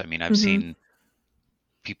want. I mean, I've seen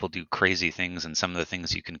people do crazy things, and some of the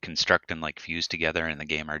things you can construct and like fuse together in the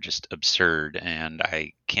game are just absurd, and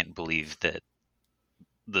I can't believe that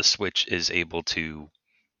the Switch is able to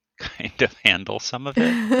kind of handle some of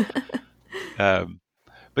it.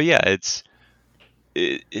 But yeah,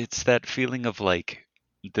 it's that feeling of like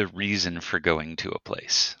the reason for going to a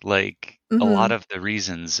place. Like a lot of the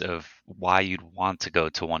reasons of why you'd want to go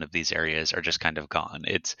to one of these areas are just kind of gone.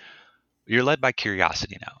 You're led by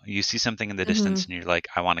curiosity now. You see something in the distance and you're like,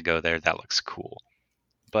 I want to go there. That looks cool.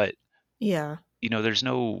 But yeah, there's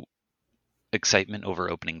no excitement over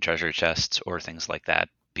opening treasure chests or things like that,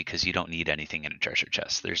 because you don't need anything in a treasure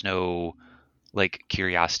chest. There's no like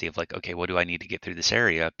curiosity of like, okay, what do I need to get through this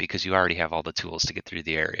area? Because you already have all the tools to get through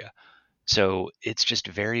the area. So it's just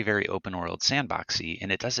very, very open world sandboxy,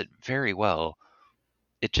 and it does it very well.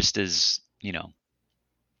 It just is,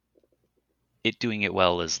 it doing it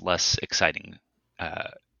well is less exciting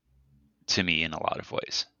to me in a lot of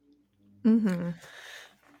ways.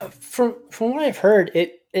 From what I've heard,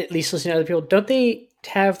 it at least listening to other people, don't they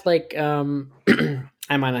have like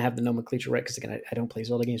I might not have the nomenclature right because again I don't play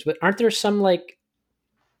Zelda games, but aren't there some like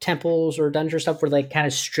temples or dungeon stuff where they kind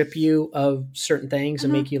of strip you of certain things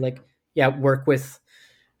and make you like work with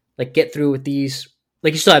like get through with these?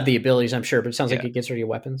 Like you still have the abilities, I'm sure, but it sounds like Yeah. it gets rid of your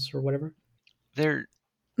weapons or whatever. They're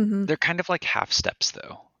Mm-hmm. they're kind of like half steps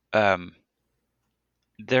though.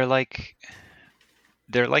 They're like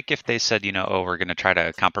if they said, oh, we're going to try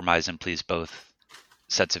to compromise and please both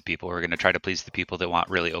sets of people. We're going to try to please the people that want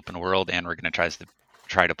really open world, and we're going to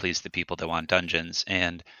try to please the people that want dungeons.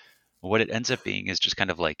 And what it ends up being is just kind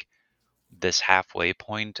of like this halfway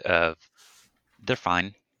point of they're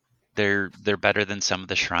fine. They're better than some of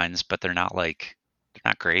the shrines, but they're not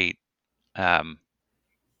great. Um,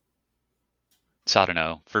 so I don't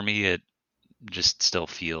know. For me, it just still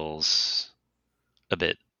feels a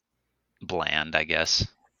bit bland, I guess.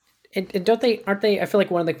 And aren't they? I feel like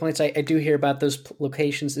one of the complaints I do hear about those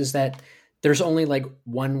locations is that there's only like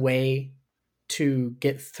one way to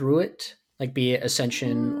get through it, like be it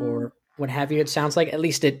ascension or what have you. It sounds like, at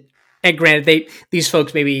least it. And granted, these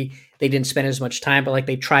folks, maybe they didn't spend as much time, but like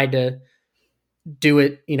they tried to do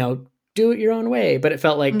it, do it your own way. But it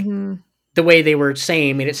felt like Mm-hmm. the way they were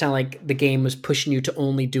saying made it sound like the game was pushing you to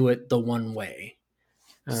only do it the one way.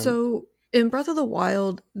 So in Breath of the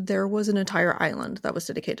Wild, there was an entire island that was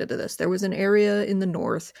dedicated to this. There was an area in the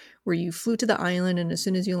north where you flew to the island, and as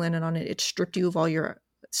soon as you landed on it, it stripped you of all your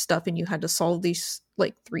stuff, and you had to solve these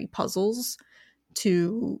like 3 puzzles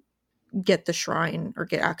to get the shrine or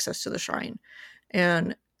get access to the shrine.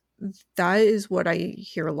 And that is what I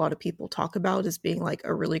hear a lot of people talk about as being like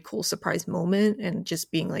a really cool surprise moment, and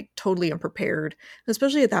just being like totally unprepared,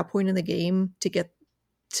 especially at that point in the game, to get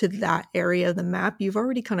to that area of the map. You've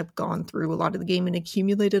already kind of gone through a lot of the game and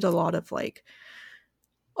accumulated a lot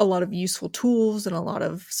of useful tools and a lot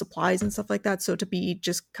of supplies and stuff like that. So to be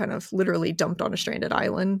just kind of literally dumped on a stranded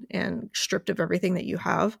island and stripped of everything that you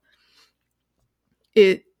have,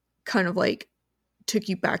 it kind of like took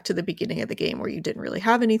you back to the beginning of the game where you didn't really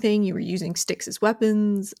have anything. You were using sticks as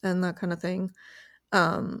weapons and that kind of thing.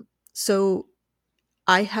 So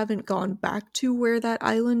I haven't gone back to where that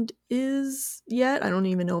island is yet. I don't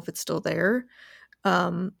even know if it's still there.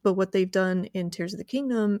 But what they've done in Tears of the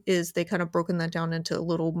Kingdom is they kind of broken that down into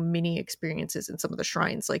little mini experiences in some of the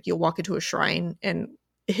shrines. Like you'll walk into a shrine and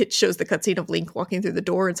it shows the cutscene of Link walking through the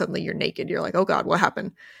door, and suddenly you're naked. You're like, oh God, what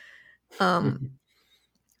happened?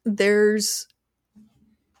 There's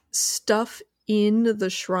stuff in the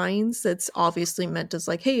shrines that's obviously meant as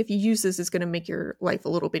like, hey, if you use this, it's going to make your life a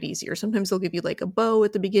little bit easier. Sometimes they'll give you like a bow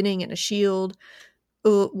at the beginning and a shield.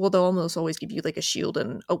 Well, they'll almost always give you like a shield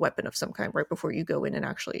and a weapon of some kind right before you go in and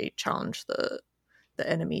actually challenge the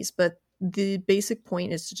enemies. But the basic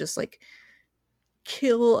point is to just like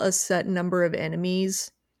kill a set number of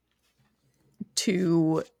enemies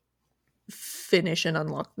to finish and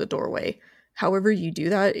unlock the doorway. However you do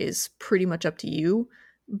that is pretty much up to you.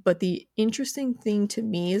 But the interesting thing to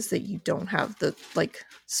me is that you don't have the like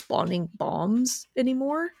spawning bombs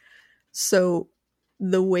anymore. So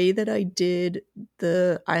the way that I did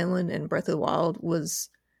the island in Breath of the Wild was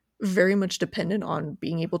very much dependent on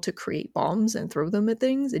being able to create bombs and throw them at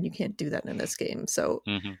things, and you can't do that in this game. So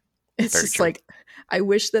it's Very just true. like, I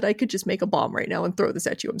wish that I could just make a bomb right now and throw this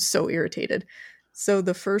at you. I'm so irritated. So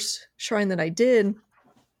the first shrine that I did,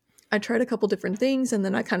 I tried a couple different things, and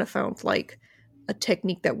then I kind of found like a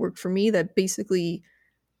technique that worked for me that basically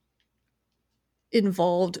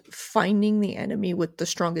involved finding the enemy with the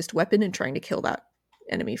strongest weapon and trying to kill that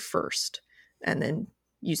enemy first, and then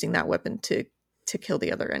using that weapon to kill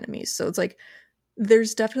the other enemies. So it's like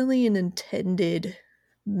there's definitely an intended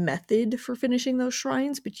method for finishing those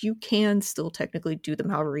shrines, but you can still technically do them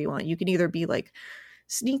however you want. You can either be like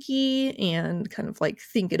sneaky and kind of like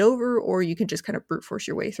think it over, or you can just kind of brute force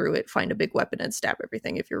your way through it, find a big weapon and stab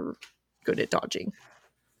everything if you're good at dodging.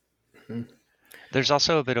 There's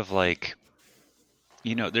also a bit of like,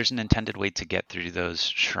 there's an intended way to get through those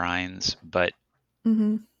shrines, but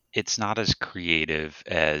it's not as creative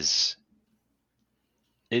as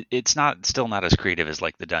it's still not as creative as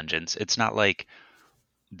like the dungeons. It's not like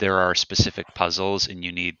there are specific puzzles and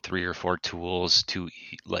you need 3 or 4 tools to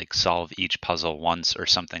like solve each puzzle once or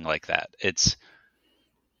something like that. It's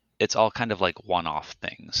all kind of like one-off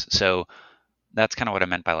things. So that's kind of what I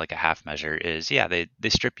meant by like a half measure is, yeah, they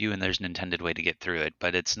strip you and there's an intended way to get through it,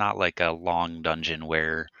 but it's not like a long dungeon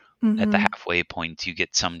where at the halfway point you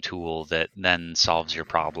get some tool that then solves your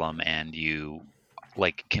problem and you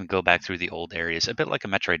like can go back through the old areas, a bit like a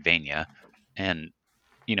Metroidvania, and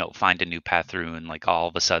find a new path through, and like all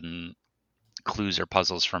of a sudden clues or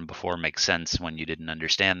puzzles from before make sense when you didn't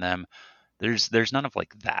understand them. There's none of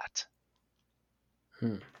like that.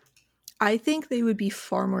 I think they would be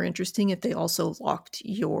far more interesting if they also locked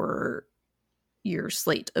your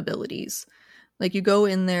slate abilities. Like you go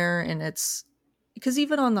in there and it's because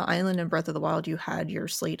even on the island in Breath of the Wild, you had your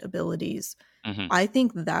slate abilities. Mm-hmm. I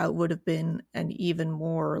think that would have been an even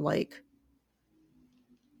more like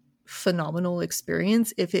phenomenal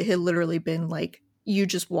experience if it had literally been like you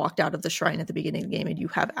just walked out of the shrine at the beginning of the game and you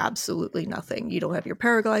have absolutely nothing. You don't have your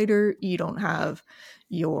paraglider, you don't have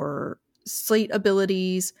your slate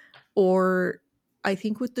abilities, or I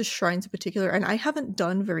think with the shrines in particular, and I haven't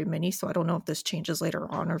done very many, so I don't know if this changes later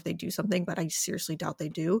on or if they do something, but I seriously doubt they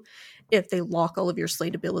do. If they lock all of your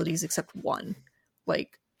slate abilities except one,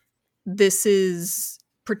 like this is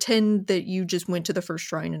pretend that you just went to the first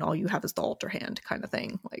shrine and all you have is the altar hand kind of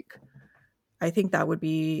thing. Like, I think that would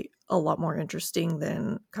be a lot more interesting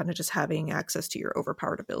than kind of just having access to your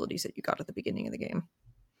overpowered abilities that you got at the beginning of the game.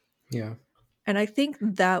 Yeah. And I think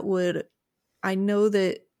that would, I know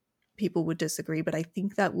that people would disagree, but I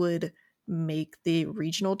think that would make the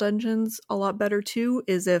regional dungeons a lot better too,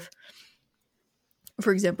 is if,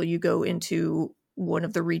 for example, you go into one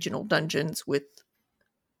of the regional dungeons with,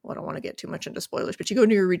 well, I don't want to get too much into spoilers, but you go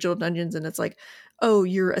into your regional dungeons and it's like, oh,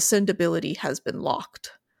 your ascend ability has been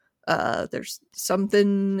locked. There's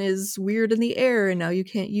something is weird in the air and now you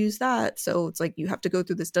can't use that. So it's like you have to go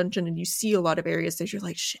through this dungeon and you see a lot of areas that you're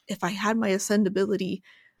like, if I had my ascend ability,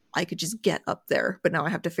 I could just get up there. But now I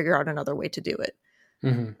have to figure out another way to do it.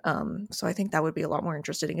 Mm-hmm. So I think that would be a lot more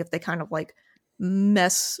interesting if they kind of like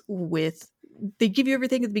mess with, they give you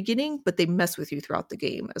everything at the beginning, but they mess with you throughout the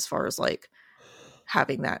game as far as like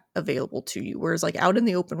having that available to you. Whereas like out in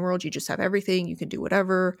the open world, you just have everything, you can do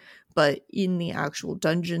whatever. But in the actual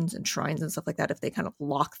dungeons and shrines and stuff like that, if they kind of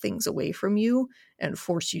lock things away from you and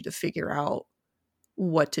force you to figure out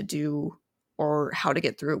what to do or how to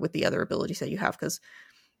get through it with the other abilities that you have, because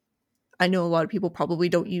I know a lot of people probably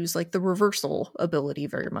don't use like the reversal ability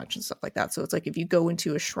very much and stuff like that. So it's like if you go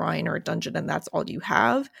into a shrine or a dungeon and that's all you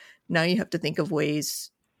have, now you have to think of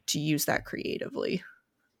ways to use that creatively.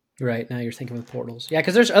 Right, now you're thinking with portals. Yeah,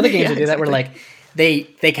 because there's other games that do that where like they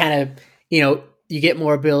kind of, you get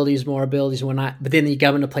more abilities and whatnot, but then you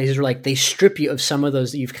go into places where like they strip you of some of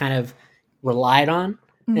those that you've kind of relied on.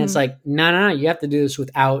 And it's like, no, you have to do this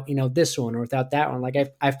without, this one or without that one. Like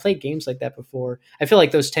I've played games like that before. I feel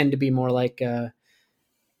like those tend to be more like,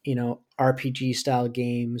 RPG style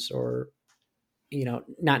games or,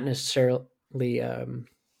 not necessarily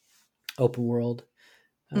open world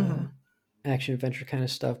action adventure kind of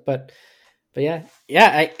stuff. But yeah,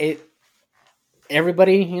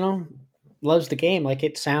 everybody, loves the game. Like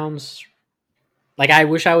it sounds like I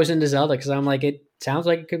wish I was into Zelda because I'm like, it sounds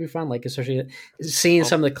like it could be fun. Like especially seeing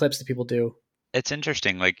some of the clips that people do. It's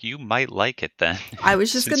interesting. Like you might like it then. I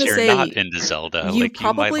was just going to say, you're not into Zelda. You like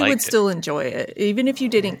probably you would still enjoy it, even if you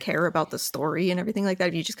didn't care about the story and everything like that.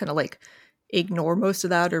 If you just kind of like ignore most of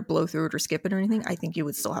that or blow through it or skip it or anything, I think you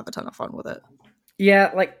would still have a ton of fun with it.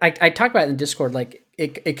 Yeah, like I talked about it in Discord, like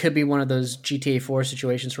it could be one of those GTA 4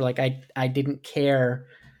 situations where like I didn't care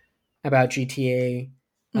about GTA,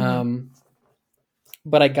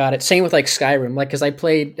 but I got it. Same with like Skyrim, like because I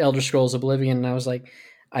played Elder Scrolls Oblivion and I was like,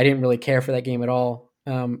 I didn't really care for that game at all.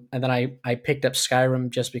 And then I picked up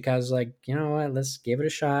Skyrim just because like, you know what, let's give it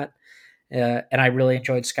a shot. And I really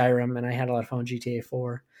enjoyed Skyrim and I had a lot of fun with GTA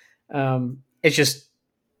 4. It's just,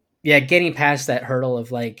 getting past that hurdle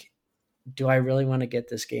of like, do I really want to get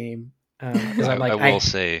this game? Because I'm like, I will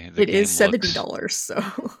say it is $70.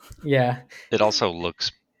 So yeah, it also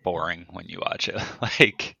looks boring when you watch it.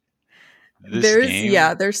 Like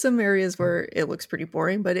there's some areas where it looks pretty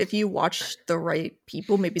boring, but if you watch the right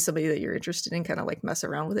people, maybe somebody that you're interested in, kind of like mess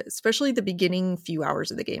around with it, especially the beginning few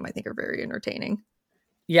hours of the game, I think are very entertaining.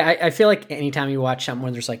 Yeah, I feel like anytime you watch something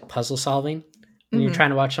where there's like puzzle solving, when you're trying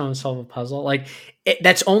to watch someone solve a puzzle, like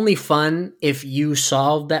that's only fun if you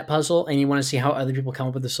solve that puzzle and you want to see how other people come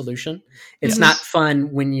up with a solution. It's not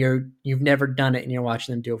fun when you've never done it and you're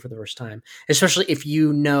watching them do it for the first time, especially if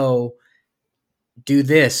do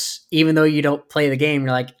this, even though you don't play the game.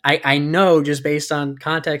 You're like, I know just based on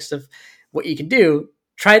context of what you can do,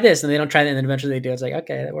 try this, and they don't try that, and then eventually they do. It's like,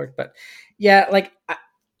 okay, that worked. But yeah, like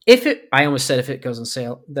I almost said if it goes on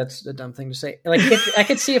sale, that's a dumb thing to say. Like if I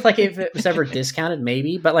could see if it was ever discounted,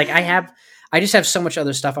 maybe. But like I just have so much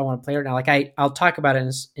other stuff I want to play right now. Like I'll talk about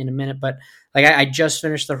it in a minute. But like I just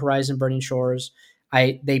finished the Horizon Burning Shores.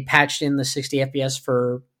 They patched in the 60 FPS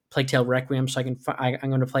for Plague Tale Requiem, so I'm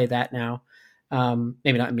going to play that now.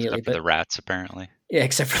 Maybe not immediately, but the rats apparently. Yeah,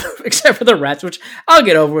 except for the rats, which I'll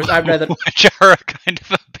get over with. I'd rather which are kind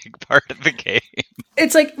of a big part of the game.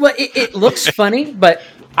 It's like, well, it looks funny, but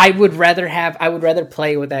I would rather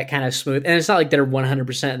play with that kind of smooth. And it's not like they're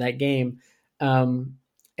 100% in that game. And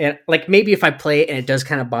like maybe if I play it and it does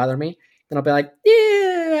kind of bother me, then I'll be like,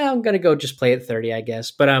 yeah, I'm gonna go just play it 30, I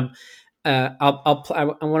guess. But I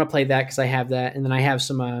want to play that because I have that, and then I have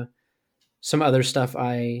some other stuff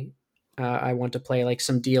I want to play, like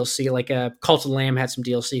some DLC, like Cult of the Lamb had some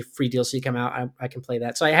DLC, free DLC come out. I can play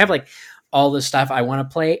that. So I have like all the stuff I want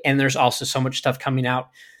to play, and there's also so much stuff coming out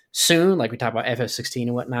soon. Like we talk about FF16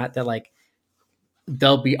 and whatnot, that like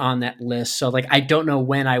they'll be on that list. So like I don't know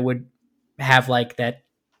when I would have like that.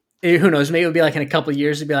 Who knows? Maybe it'll be like in a couple of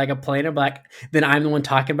years. It'd be like I'm playing it, but like, then I'm the one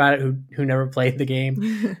talking about it who never played the game,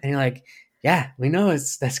 and you're like, yeah, we know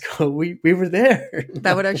that's cool. We were there.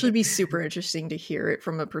 That would actually be super interesting to hear it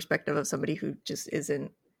from a perspective of somebody who just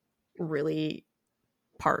isn't really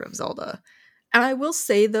part of Zelda. And I will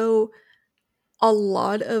say though, a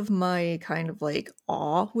lot of my kind of like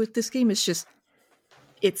awe with this game is just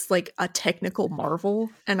it's like a technical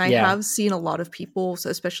marvel. And I have seen a lot of people,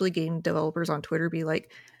 so especially game developers on Twitter, be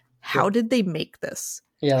like, how did they make this?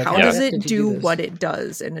 Yeah, like, how does it do what it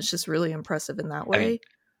does? And it's just really impressive in that way. I mean,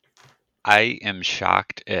 I am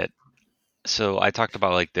shocked at, so I talked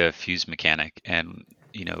about like the fuse mechanic and,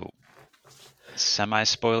 you know, semi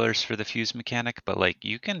spoilers for the fuse mechanic, but like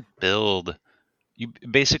you can build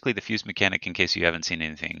basically the fuse mechanic, in case you haven't seen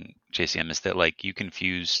anything, JCM, is that like you can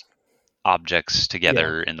fuse objects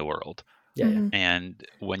together in the world. And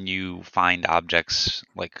when you find objects,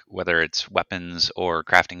 like whether it's weapons or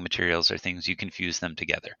crafting materials or things, you can fuse them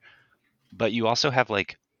together. But you also have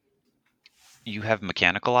like, you have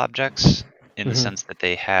mechanical objects in the sense that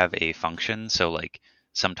they have a function. So like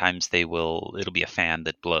sometimes it'll be a fan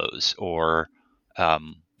that blows, or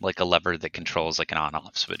like a lever that controls like an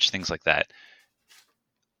on-off switch, things like that.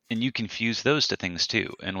 And you can fuse those to things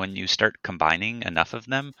too. And when you start combining enough of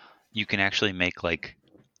them, you can actually make like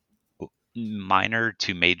minor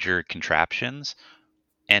to major contraptions.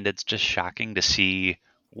 And it's just shocking to see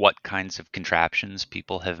what kinds of contraptions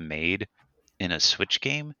people have made in a Switch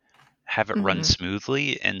game, have it run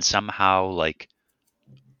smoothly, and somehow like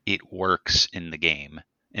it works in the game,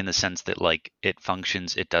 in the sense that like it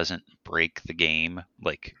functions, it doesn't break the game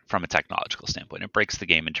like from a technological standpoint. It breaks the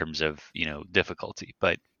game in terms of, you know, difficulty,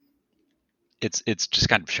 but it's just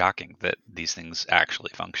kind of shocking that these things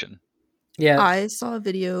actually function. Yeah. I saw a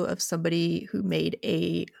video of somebody who made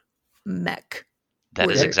a mech. That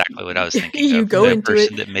is exactly what I was thinking you of. go The into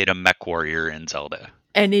person it, that made a mech warrior in Zelda.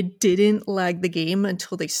 And it didn't lag the game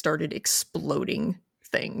until they started exploding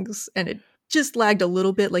things. And it just lagged a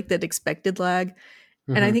little bit, like that expected lag.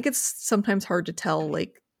 And I think it's sometimes hard to tell,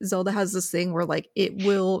 like Zelda has this thing where like it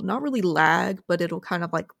will not really lag, but it'll kind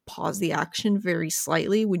of like pause the action very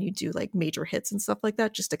slightly when you do like major hits and stuff like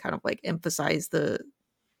that, just to kind of like emphasize the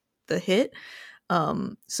hit.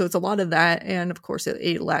 So it's a lot of that, and of course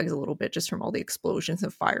it lags a little bit just from all the explosions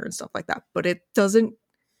and fire and stuff like that, but it doesn't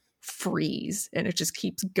freeze and it just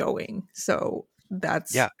keeps going. So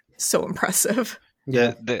that's so impressive.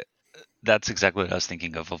 That's exactly what I was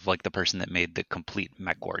thinking of like the person that made the complete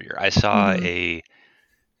mech warrior. I saw a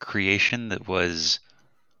creation that was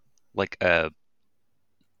like I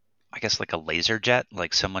guess like a laser jet.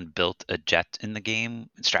 Like someone built a jet in the game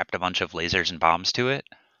and strapped a bunch of lasers and bombs to it,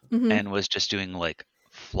 and was just doing like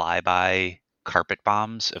flyby carpet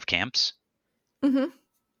bombs of camps. And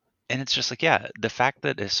it's just like, yeah, the fact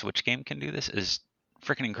that a Switch game can do this is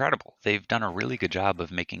freaking incredible. They've done a really good job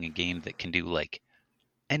of making a game that can do like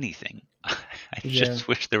anything. I just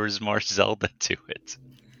wish there was more Zelda to it.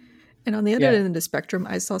 And on the other end of the spectrum,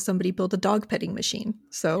 I saw somebody build a dog petting machine.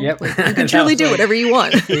 So like, you can truly do whatever you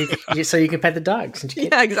want. So you can pet the dogs.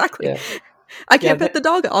 Yeah, exactly. Yeah. I can't pet the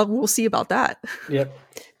dog. We'll see about that. Yep.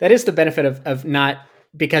 That is the benefit of not,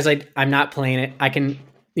 because I'm not playing it. I can,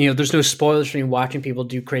 you know, there's no spoilers for me watching people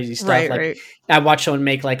do crazy stuff. I watched someone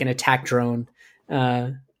make like an attack drone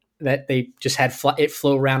that they just had it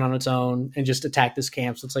flow around on its own and just attack this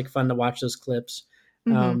camp. So it's like fun to watch those clips.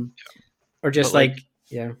 Or just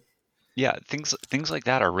yeah, things like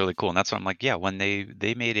that are really cool. And that's why I'm like, yeah, when they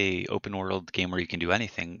made a open world game where you can do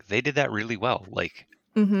anything, they did that really well. Like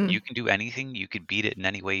you can do anything, you could beat it in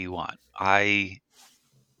any way you want.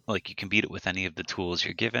 You can beat it with any of the tools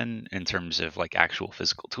you're given in terms of like actual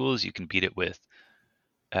physical tools. You can beat it with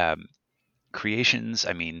creations.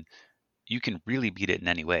 I mean, you can really beat it in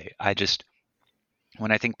any way.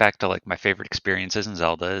 When I think back to like my favorite experiences in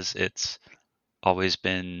Zeldas, it's always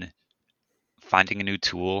been finding a new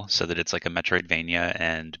tool so that it's like a Metroidvania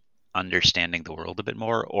and understanding the world a bit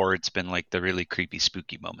more, or it's been like the really creepy,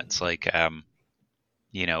 spooky moments, like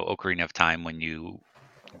Ocarina of Time when you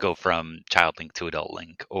go from Child Link to Adult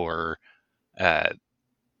Link, or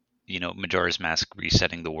Majora's Mask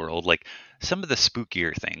resetting the world, like some of the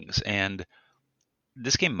spookier things. And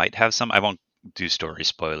this game might have some. I won't do story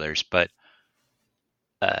spoilers, but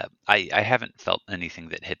I haven't felt anything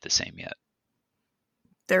that hit the same yet.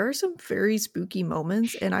 There are some very spooky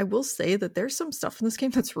moments, and I will say that there's some stuff in this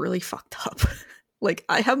game that's really fucked up. Like,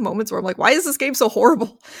 I have moments where I'm like, why is this game so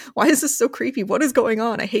horrible? Why is this so creepy? What is going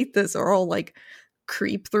on? I hate this. Or I'll like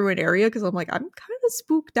creep through an area because I'm like, I'm kind of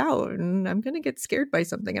spooked out and I'm gonna get scared by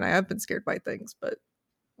something. And I have been scared by things, but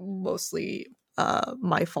mostly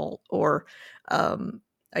my fault. Or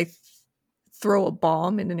I throw a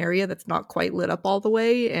bomb in an area that's not quite lit up all the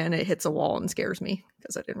way and it hits a wall and scares me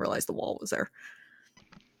because I didn't realize the wall was there.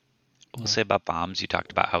 We'll say about bombs, you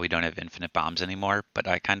talked about how we don't have infinite bombs anymore, but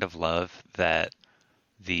I kind of love that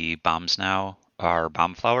the bombs now are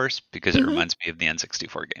bomb flowers because it reminds me of the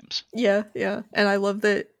N64 games. Yeah. And I love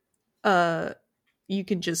that you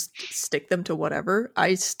can just stick them to whatever.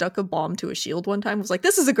 I stuck a bomb to a shield one time. I was like,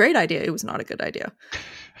 this is a great idea. It was not a good idea.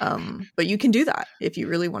 But you can do that. If you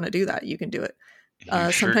really want to do that, you can do it.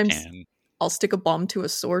 Sometimes can. I'll stick a bomb to a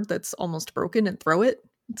sword that's almost broken and throw it.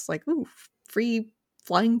 It's like, ooh, free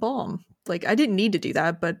flying bomb. Like, I didn't need to do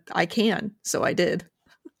that, but I can, so I did.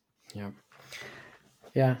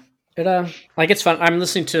 Yeah. It like, it's fun. I'm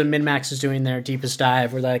listening to MinMax is doing their deepest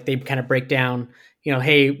dive where like they kind of break down,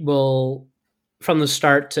 hey, we'll from the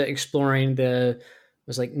start to exploring it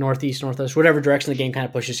was like northeast, northwest, whatever direction the game kind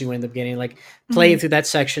of pushes you in the beginning, like play through that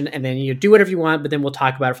section and then you do whatever you want, but then we'll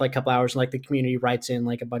talk about it for like a couple hours and like the community writes in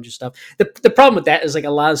like a bunch of stuff. The problem with that is like a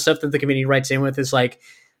lot of stuff that the community writes in with is like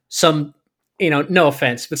some, no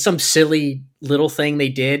offense, but some silly little thing they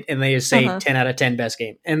did and they just say 10 out of 10 best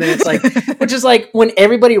game. And then it's like, which is like when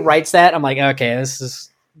everybody writes that, I'm like, okay, this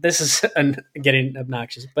is getting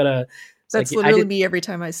obnoxious. But that's like, literally me every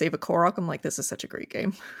time I save a Korok. I'm like, this is such a great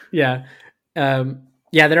game. Yeah.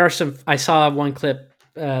 Yeah, there are some, I saw one clip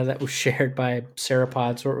that was shared by Sarah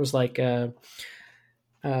Pods where it was like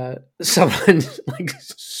someone like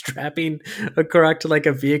strapping a Korok to like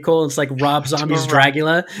a vehicle. It's like Rob Zombie's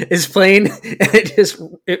Dragula is playing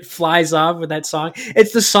and it flies off with that song.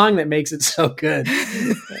 It's the song that makes it so good.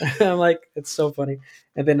 I'm like, it's so funny.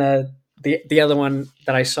 And then the other one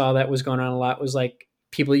that I saw that was going on a lot was like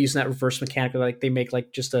people using that reverse mechanic, like they make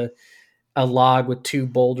like just a log with two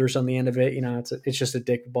boulders on the end of it. It's just a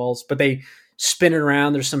dick of balls, but they spin it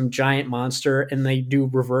around. There's some giant monster and they do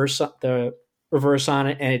reverse on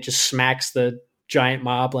it and it just smacks the giant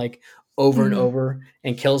mob like over and over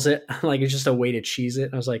and kills it. Like it's just a way to cheese it.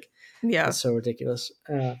 And I was like, yeah, that's so ridiculous.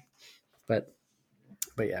 But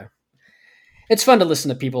yeah, it's fun to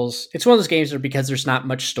listen to it's one of those games where because there's not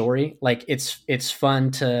much story, like it's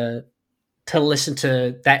fun to listen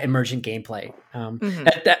to that emergent gameplay.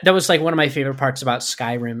 That was like one of my favorite parts about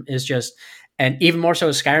Skyrim is just, and even more so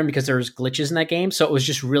with Skyrim because there was glitches in that game. So it was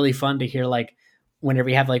just really fun to hear like, whenever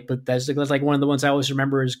you have like Bethesda, like one of the ones I always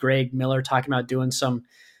remember is Greg Miller talking about doing some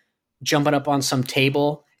jumping up on some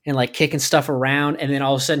table and like kicking stuff around. And then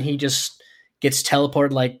all of a sudden he just gets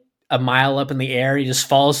teleported like a mile up in the air. He just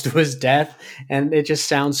falls to his death. And it just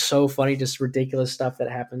sounds so funny, just ridiculous stuff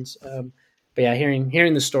that happens. But yeah,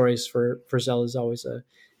 hearing the stories for Zelda is always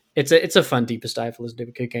it's a fun deepest dive to listen to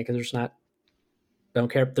because there's not,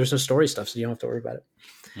 don't care. There's no story stuff. So you don't have to worry about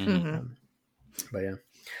it. But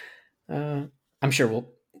yeah. I'm sure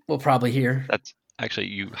we'll probably hear. That's actually,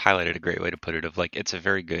 you highlighted a great way to put it of like, it's a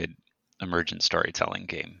very good emergent storytelling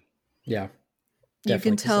game. Yeah. You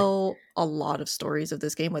can tell a lot of stories of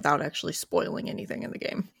this game without actually spoiling anything in the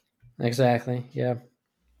game. Exactly. Yeah.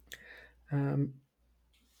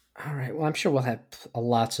 All right. Well, I'm sure we'll have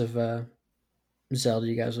lots of Zelda.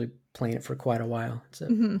 You guys will be playing it for quite a while. It's a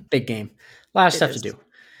big game. A lot of stuff to do.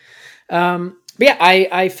 But yeah,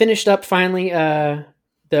 I finished up finally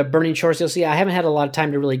the Burning Shores DLC. I haven't had a lot of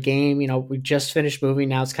time to really game. We just finished moving.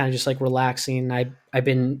 Now it's kind of just like relaxing. I've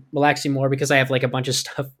been relaxing more because I have like a bunch of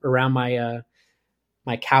stuff around my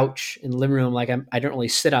my couch in the living room. Like I don't really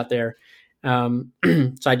sit out there. So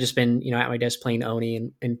I've just been, at my desk playing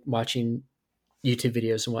Oni and watching YouTube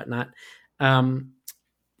videos and whatnot. And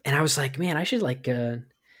I was like, man, I should like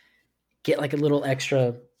get like a little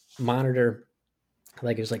extra monitor.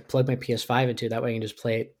 Like it was like plug my PS5 into, that way I can just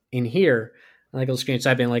play it in here. Like little screens.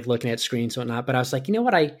 So I've been like looking at screens and whatnot, but I was like, you know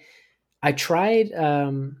what? I tried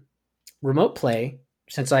remote play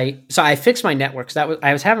so I fixed my network.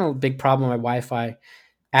 I was having a big problem with my Wi-Fi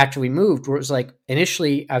after we moved, where it was like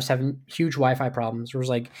initially I was having huge Wi-Fi problems. Where it was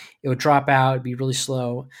like it would drop out, it'd be really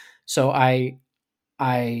slow. So I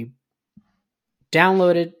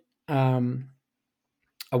downloaded a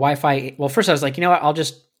Wi-Fi. Well, first I was like, you know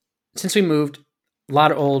what? Since we moved, a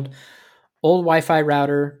lot of old Wi-Fi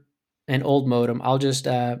router and old modem, I'll just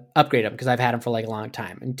upgrade them because I've had them for like a long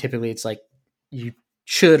time. And typically it's like you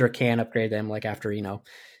should or can upgrade them like after,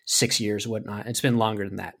 6 years, whatnot. It's been longer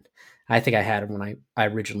than that. I think I had it when I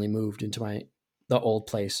originally moved into the old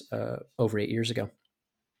place over 8 years ago.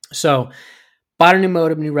 So bought a new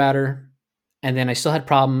modem, new router, and then I still had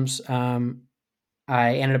problems.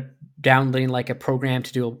 I ended up downloading like a program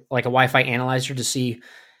to do like a Wi-Fi analyzer to see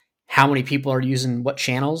how many people are using what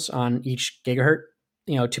channels on each gigahertz,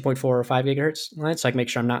 2.4 or 5 gigahertz. Right? So I can make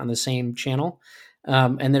sure I'm not on the same channel.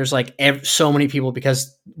 And there's like so many people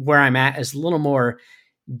because where I'm at is a little more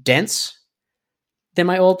dense than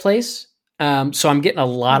my old place. So I'm getting a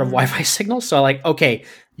lot of Wi-Fi signals. So I'm like, okay,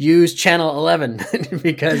 use channel 11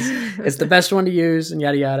 because it's the best one to use and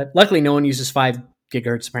yada, yada. Luckily, no one uses 5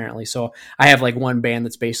 gigahertz apparently. So I have like one band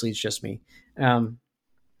that's basically it's just me.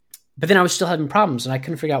 But then I was still having problems and I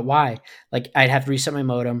couldn't figure out why. Like I'd have to reset my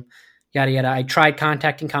modem, yada, yada. I tried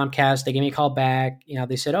contacting Comcast. They gave me a call back.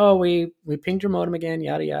 They said, oh, we pinged your modem again,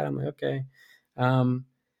 yada, yada. I'm like, okay.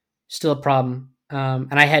 Still a problem.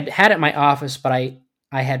 And I had it at my office, but I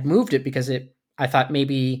had moved it because I thought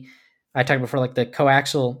maybe I talked before, like the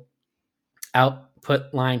coaxial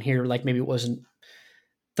output line here, like maybe it wasn't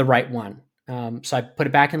the right one. So I put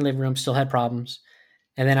it back in the living room, still had problems.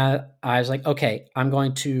 And then I was like, okay, I'm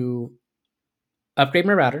going to upgrade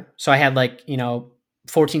my router. So I had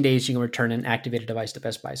 14 days you can return an activated device to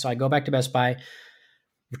Best Buy. So I go back to Best Buy,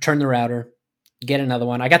 return the router, get another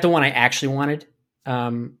one. I got the one I actually wanted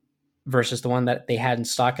versus the one that they had in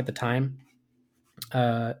stock at the time.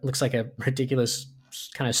 Looks like a ridiculous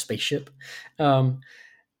kind of spaceship. So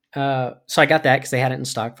I got that because they had it in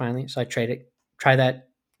stock finally. So I try that.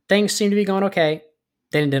 Things seem to be going okay.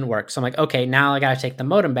 Then it didn't work. So I'm like, okay, now I got to take the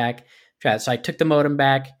modem back. So I took the modem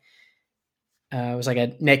back. It was like a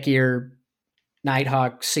Netgear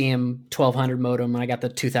Nighthawk CM 1200 modem, and I got the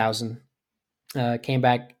 2000. Came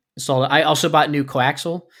back, installed it. I also bought new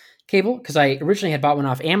coaxial cable because I originally had bought one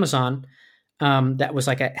off Amazon that was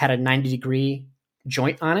had a 90-degree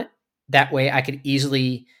joint on it. That way I could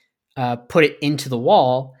easily put it into the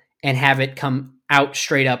wall and have it come out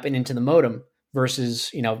straight up and into the modem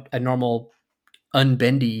versus, a normal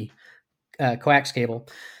unbendy coax cable.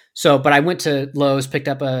 So, but I went to Lowe's, picked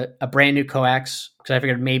up a brand new coax because I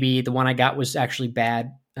figured maybe the one I got was actually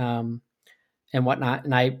bad and whatnot.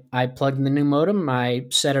 And I plugged in the new modem, I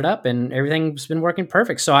set it up, and everything's been working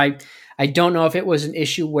perfect. So I don't know if it was an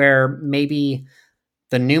issue where maybe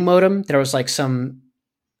the new modem, there was like some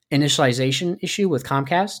initialization issue with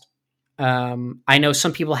Comcast. I know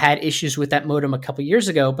some people had issues with that modem a couple years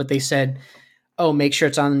ago, but they said, oh, make sure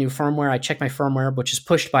it's on the new firmware. I checked my firmware, which is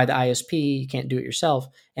pushed by the ISP. You can't do it yourself.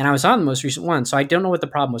 And I was on the most recent one. So I don't know what the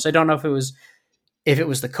problem was. I don't know if it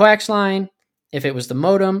was the coax line, if it was the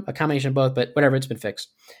modem, a combination of both, but whatever, it's been fixed.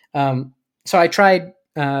 So I tried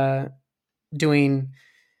doing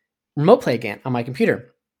remote play again on my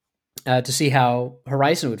computer to see how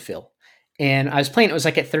Horizon would feel. And I was playing, it was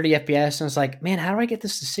like at 30 FPS, and I was like, man, how do I get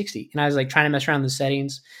this to 60? And I was like trying to mess around with the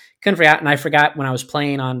settings. Couldn't figure out, and I forgot when I was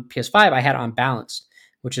playing on PS5, I had it on balanced,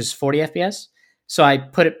 which is 40 FPS. So I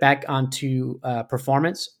put it back onto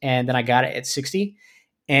performance, and then I got it at 60,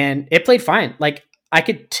 and it played fine. Like I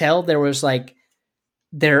could tell there was I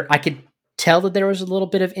could tell that there was a little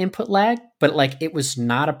bit of input lag, but like it was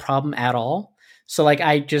not a problem at all. So like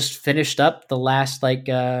I just finished up the last I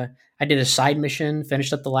did a side mission,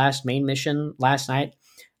 finished up the last main mission last night,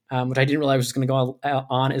 which I didn't realize was going to go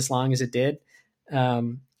on as long as it did.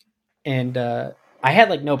 And I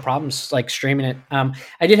had no problems streaming it.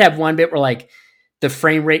 I did have one bit where the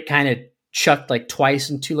frame rate kind of chucked twice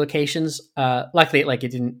in 2 locations. Luckily, it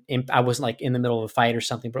didn't. I wasn't in the middle of a fight or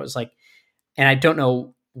something, but it was and I don't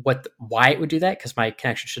know why it would do that because my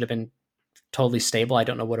connection should have been totally stable. I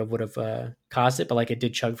don't know what would have caused it, but it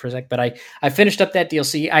did chug for a sec. But I finished up that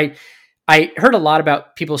DLC. I heard a lot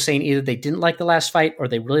about people saying either they didn't like the last fight or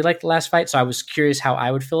they really liked the last fight. So I was curious how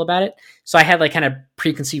I would feel about it. So I had kind of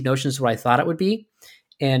preconceived notions of what I thought it would be.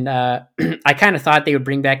 And I kind of thought they would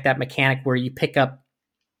bring back that mechanic where you pick up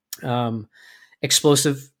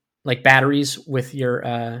explosive batteries with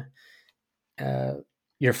your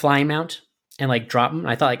flying mount and drop them. And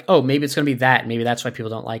I thought oh, maybe it's going to be that. Maybe that's why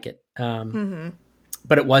people don't like it.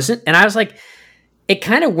 But it wasn't. And I was it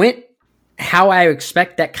kind of went how I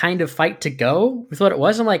expect that kind of fight to go with what it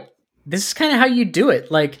was. I'm this is kind of how you do it.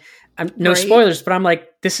 I'm no spoilers, but I'm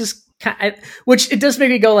this is kind of, which it does make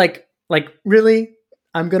me go really,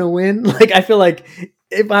 I'm going to win. I feel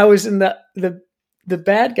if I was in the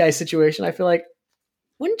bad guy situation, I feel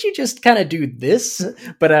wouldn't you just kind of do this?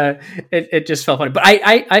 But it just felt funny. But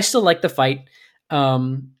I still like the fight.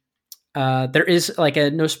 There is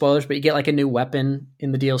no spoilers, but you get a new weapon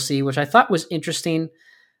in the DLC, which I thought was interesting.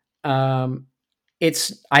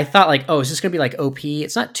 I thought like, oh, is this gonna be like OP?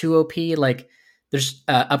 It's not too OP. Like there's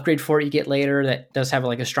upgrade for it you get later that does have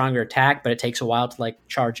like a stronger attack, but it takes a while to like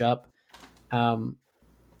charge up. And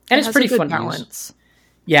It it's has a pretty good fun to use. balance.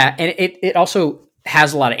 Yeah, and it also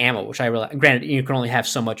has a lot of ammo, which I really, granted you can only have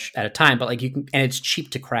so much at a time, but like you can, and it's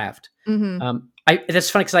cheap to craft. That's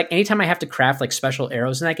funny because like anytime I have to craft like special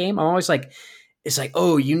arrows in that game, I'm always like, it's like,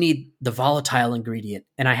 oh, you need the volatile ingredient,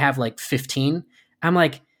 and I have like 15. I'm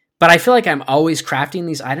like, but I feel like I'm always crafting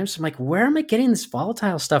these items. I'm like, where am I getting this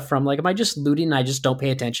volatile stuff from? Like, am I just looting and I just don't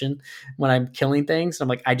pay attention when I'm killing things? I'm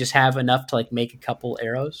like, I just have enough to like make a couple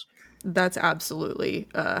arrows. That's absolutely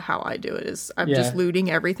how I do it. Is I'm just looting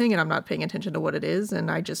everything and I'm not paying attention to what it is, and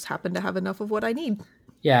I just happen to have enough of what I need.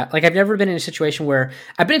 Yeah, like I've never been in a situation where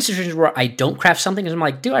I've been in situations where I don't craft something because I'm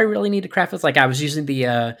like, do I really need to craft this? Like I was using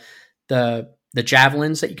the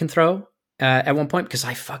javelins that you can throw at one point because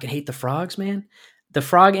I fucking hate the frogs, man. The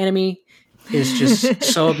frog enemy is just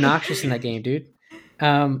so obnoxious in that game, dude.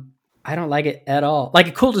 I don't like it at all. Like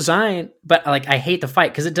a cool design, but like I hate the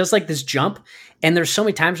fight because it does like this jump, and there's so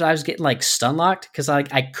many times that I was getting like stun locked because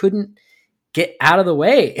I couldn't get out of the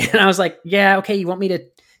way, and I was like, yeah, okay, you want me to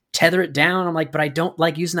tether it down? I'm like, but I don't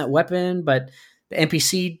like using that weapon, but the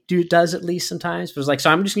NPC dude does at least sometimes. But it was like, so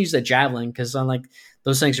I'm just gonna use the javelin because I'm like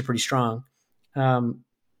those things are pretty strong. And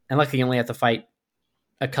luckily, you only have to fight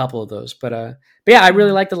a couple of those. But yeah, I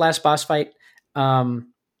really like the last boss fight. I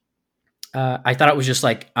thought it was just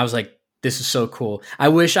like I was like, this is so cool. I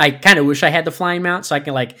kind of wish I had the flying mount so I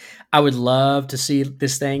can like. I would love to see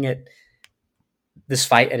this fight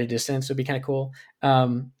at a distance. It would be kind of cool.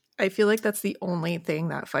 I feel like that's the only thing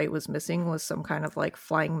that fight was missing was some kind of like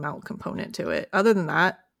flying mount component to it. Other than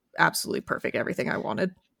that, absolutely perfect. Everything I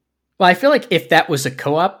wanted. Well, I feel like if that was a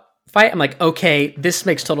co-op fight, I'm like, okay, this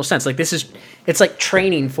makes total sense. Like it's like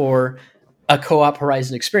training for a co-op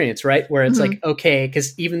Horizon experience, right? Where it's like, okay,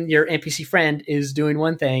 because even your NPC friend is doing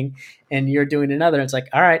one thing and you're doing another. It's like,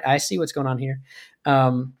 all right, I see what's going on here.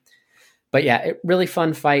 But yeah, really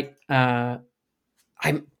fun fight. It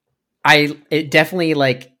definitely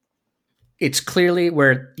like, it's clearly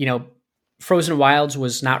where, Frozen Wilds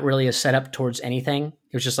was not really a setup towards anything.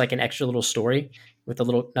 It was just like an extra little story with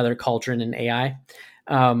another cauldron and AI.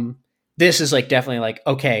 This is like definitely like,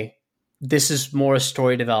 okay, this is more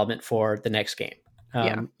story development for the next game.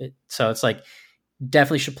 So it's like,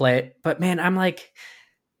 definitely should play it. But man, I'm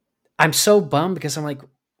so bummed because I'm like,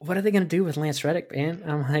 what are they going to do with Lance Reddick, man?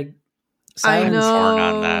 I'm like, Silence. I know. Torn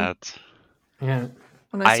on that. Yeah.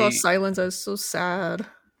 When I saw Silence, I was so sad.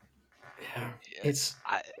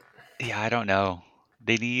 Yeah, I don't know.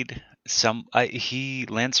 They need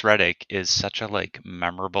Lance Reddick is such a like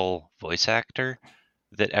memorable voice actor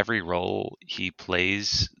that every role he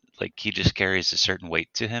plays, like he just carries a certain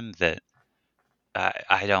weight to him that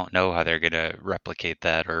I don't know how they're gonna replicate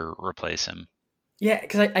that or replace him. Yeah,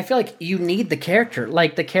 because I feel like you need the character.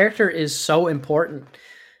 Like the character is so important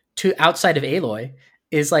to outside of Aloy,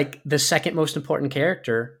 is like the second most important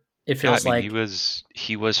character. It feels like he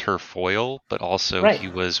was her foil, but also he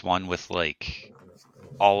was one with like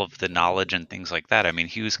all of the knowledge and things like that. I mean,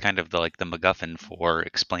 he was kind of the MacGuffin for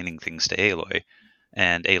explaining things to Aloy,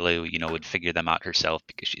 and Aloy, would figure them out herself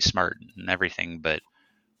because she's smart and everything. But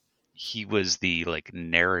he was the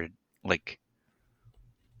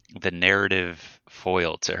the narrative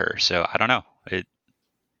foil to her. So I don't know.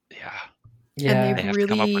 Yeah, they have to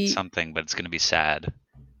come up with something, but it's going to be sad.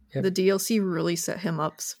 Yep. The DLC really set him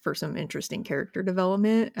up for some interesting character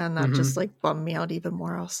development, and that just like bummed me out even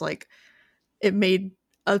more. I was like, it made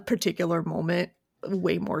a particular moment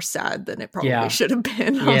way more sad than it probably should have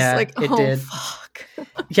been. I was like, oh, it did. Fuck.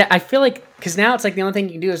 Yeah, I feel like, because now it's like the only thing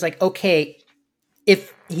you can do is like, okay,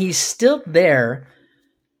 if he's still there,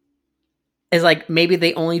 is like maybe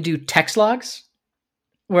they only do text logs,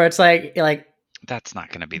 where it's like that's not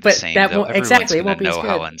going to be the same, though. Everyone's going to know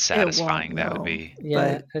how unsatisfying that would be.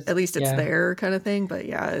 Yeah, but at least it's there kind of thing. But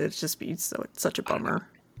yeah, it's just be such a bummer.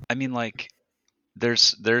 I mean, like,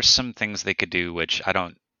 there's some things they could do, which I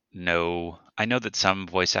don't know. I know that some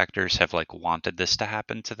voice actors have, like, wanted this to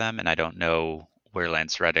happen to them, and I don't know where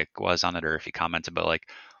Lance Reddick was on it or if he commented, but, like,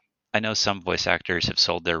 I know some voice actors have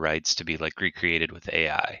sold their rights to be, like, recreated with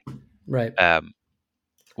AI. Right.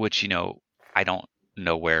 Which, I don't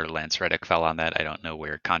know where Lance Reddick fell on that. I don't know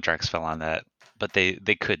where contracts fell on that, but they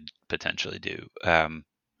could potentially do,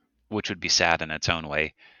 which would be sad in its own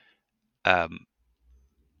way.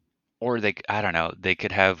 Or I don't know, they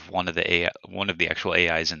could have one of the actual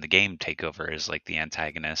AIs in the game take over as like the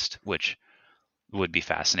antagonist, which would be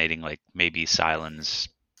fascinating. Like maybe Silence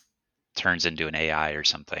turns into an AI or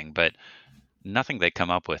something, but nothing they come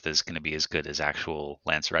up with is going to be as good as actual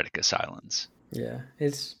Lance Reddick as Silence. Yeah,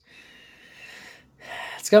 it's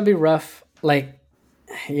gonna be rough. Like,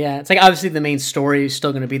 yeah, it's like obviously the main story is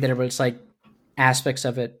still gonna be there, but it's like aspects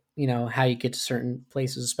of it, how you get to certain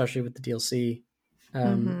places, especially with the DLC.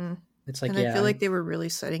 Mm-hmm. It's like, And I feel yeah, like they were really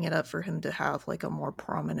setting it up for him to have like a more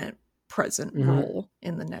prominent present mm-hmm, role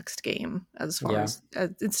in the next game, as far yeah,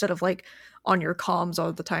 as instead of like on your comms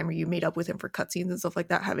all the time, where you meet up with him for cutscenes and stuff like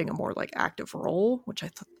that, having a more like active role, which I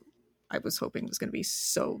was hoping was going to be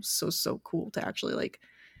so cool to actually like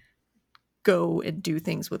go and do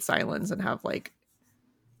things with Silence and have like,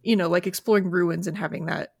 like exploring ruins and having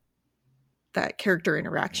that character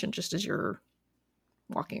interaction just as you're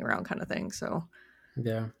walking around kind of thing. So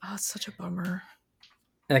yeah. it's such a bummer.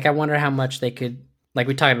 Like, I wonder how much they could, like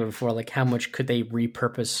we talked about before, like how much could they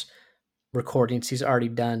repurpose recordings he's already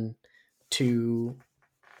done to,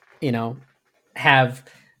 have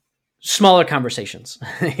smaller conversations.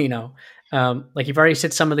 Like you've already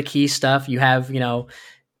said some of the key stuff. You have,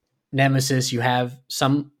 Nemesis. You have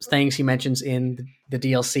some things he mentions in the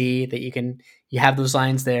DLC that you have those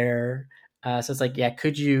lines there. So it's like, yeah,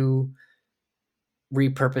 could you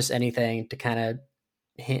repurpose anything to kind of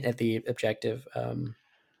hint at the objective I'm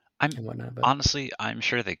and whatnot? But honestly, I'm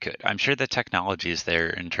sure they could. I'm sure the technology is there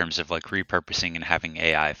in terms of like repurposing and having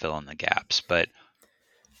AI fill in the gaps, but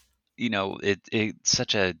it's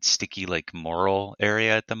such a sticky like moral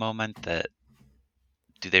area at the moment that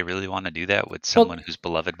do they really want to do that with someone well, who's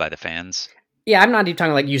beloved by the fans? yeah, I'm not even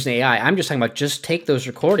talking like using AI. I'm just talking about just take those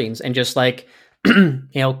recordings and just like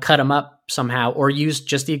cut them up somehow, or use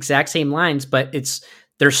just the exact same lines, but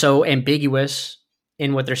they're so ambiguous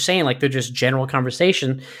in what they're saying, like they're just general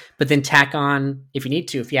conversation, but then tack on if you need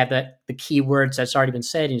to, if you have the keywords that's already been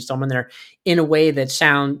said and you throw in there in a way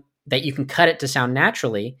that you can cut it to sound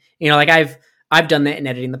naturally. Like I've done that in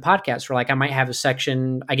editing the podcast where like I might have a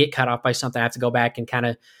section, I get cut off by something, I have to go back and kind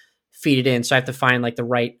of feed it in. So I have to find like the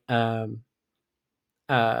right uh,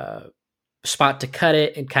 spot to cut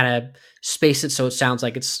it and kind of space it so it sounds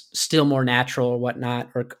like it's still more natural or whatnot,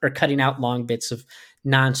 or cutting out long bits of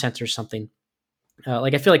nonsense or something.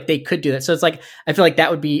 Like I feel like they could do that. So it's like I feel like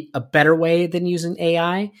that would be a better way than using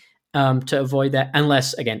AI to avoid that,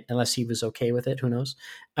 unless he was okay with it. Who knows?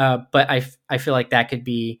 But I feel like that could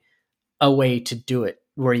be a way to do it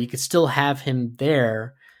where you could still have him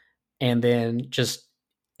there and then just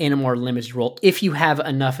in a more limited role if you have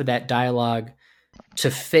enough of that dialogue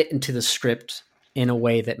to fit into the script in a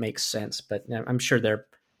way that makes sense. But I'm sure they're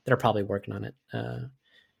probably working on it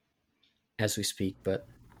as we speak. But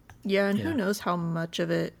Yeah, and who yeah, knows how much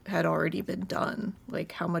of it had already been done,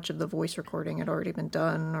 like how much of the voice recording had already been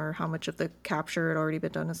done, or how much of the capture had already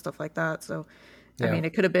been done and stuff like that. So I yeah, mean,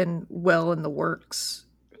 it could have been well in the works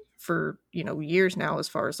for, years now, as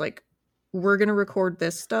far as like, we're going to record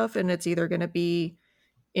this stuff and it's either going to be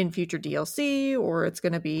in future DLC or it's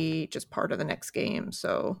going to be just part of the next game.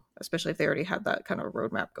 So, especially if they already had that kind of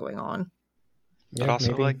roadmap going on. But yeah,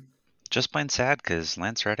 also like maybe. just plain sad because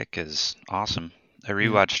Lance Reddick is awesome. I Yeah,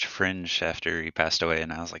 rewatched Fringe after he passed away,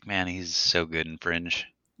 and I was like, man, he's so good in Fringe.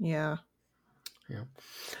 Yeah. yeah,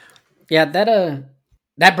 yeah.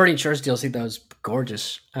 That Burning Shores DLC though is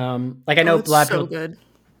gorgeous. Like I Oh, know a it's lot of so people good.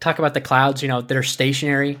 talk about the clouds, that are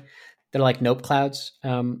stationary. They're like nope clouds.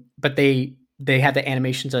 But they have the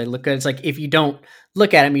animations that look good. It's like if you don't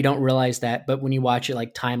look at them, you don't realize that. But when you watch it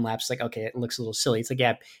like time lapse, like okay, it looks a little silly. It's like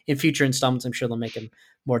yeah, in future installments, I'm sure they'll make them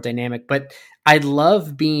more dynamic. But I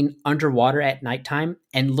love being underwater at nighttime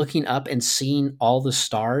and looking up and seeing all the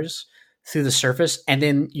stars through the surface, and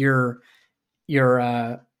then your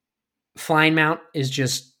flying mount is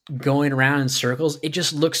just going around in circles. It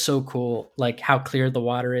just looks so cool, like how clear the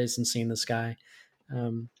water is and seeing the sky.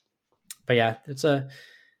 Um, but yeah, it's a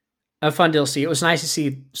fun DLC. It was nice to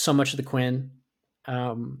see so much of the Quinn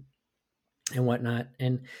and whatnot.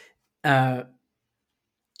 And uh,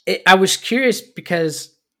 I was curious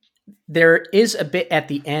because there is a bit at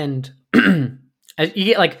the end. You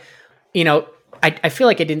get like, you know, I feel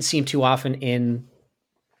like it didn't seem too often in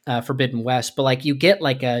Forbidden West, but like you get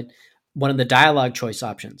like one of the dialogue choice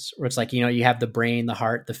options where it's like you have the brain, the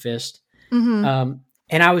heart, the fist. Mm-hmm.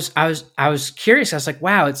 And I was curious. I was like,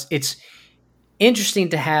 wow, it's interesting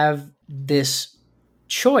to have this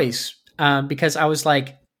choice because I was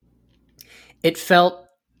like, it felt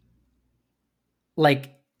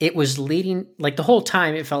like it was leading, like the whole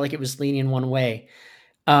time it felt like it was leaning one way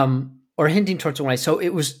or hinting towards one way. So it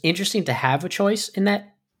was interesting to have a choice in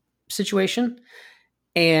that situation.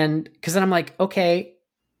 And because then I'm like, okay,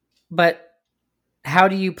 but how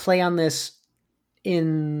do you play on this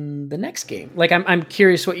in the next game? Like, I'm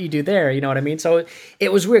curious what you do there. You know what I mean? So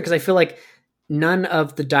it was weird because I feel like none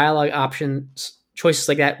of the dialogue options choices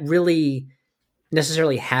like that really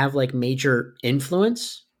necessarily have like major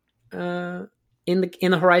influence in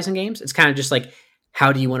the Horizon games. It's kind of just like,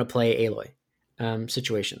 how do you want to play Aloy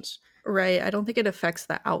situations? Right. I don't think it affects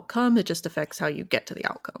the outcome. It just affects how you get to the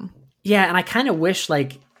outcome. Yeah, and I kind of wish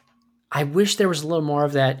I wish there was a little more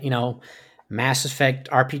of that, Mass Effect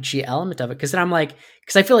RPG element of it. Because then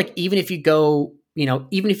because I feel like even if you go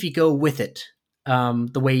with it,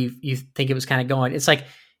 the way you think it was kind of going, it's like,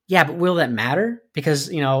 yeah, but will that matter? Because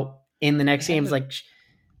in the next game, it's like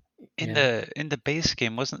in the base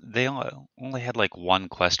game, wasn't they only had like one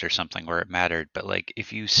quest or something where it mattered? But like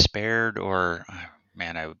if you spared, or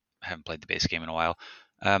man, I haven't played the base game in a while.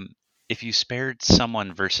 If you spared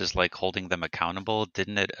someone versus like holding them accountable,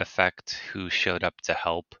 didn't it affect who showed up to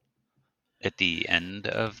help at the end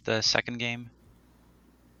of the second game?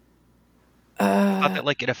 I thought that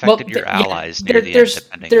like it affected your allies near the end,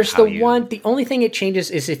 depending on how you... The only thing it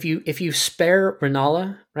changes is if you spare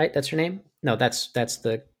Renala, right? That's her name. No, that's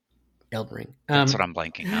the Elden Ring. That's what I'm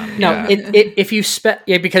blanking on. No, if you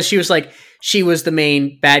because she was the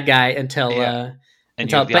main bad guy until and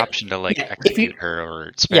you have the option to like execute her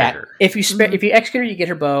or spare her. If you execute her, you get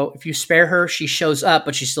her bow. If you spare her, she shows up,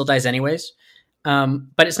 but she still dies anyways. But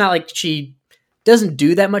it's not like she doesn't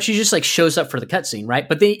do that much. She just like shows up for the cutscene, right?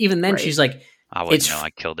 But even then, she's like, I wouldn't know. I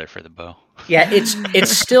killed her for the bow. Yeah,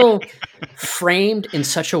 it's still framed in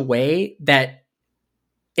such a way that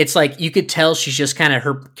it's like you could tell she's just kind of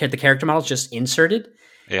the character model's just inserted.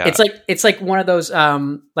 Yeah, it's like one of those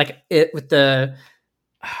like it with the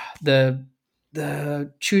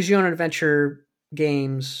choose your own adventure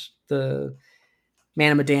games, the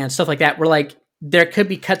Man of Medan, stuff like that, where like there could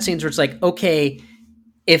be cutscenes where it's like, okay,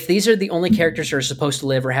 if these are the only characters that are supposed to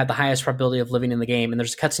live or have the highest probability of living in the game, and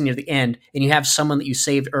there's a cutscene near the end, and you have someone that you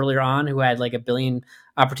saved earlier on who had like 1 billion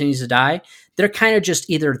opportunities to die, they're kind of just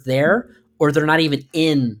either there or they're not even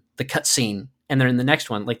in the cutscene, and they're in the next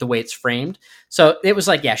one, like the way it's framed. So it was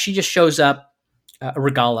like, yeah, she just shows up.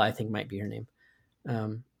 Regala, I think, might be her name.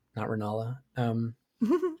 Not Renala.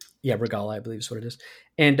 Yeah, Regala, I believe is what it is.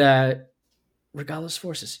 And Regala's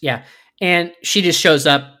Forces. Yeah. And she just shows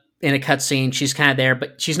up in a cutscene. She's kind of there,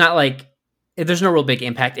 but she's not like, there's no real big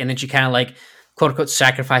impact. And then she kind of like, quote unquote,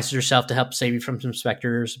 sacrifices herself to help save you from some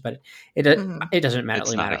specters. But it doesn't matter.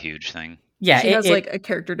 It's not a huge thing. Yeah. She has like a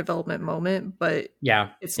character development moment, but yeah,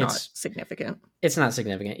 it's not significant. It's not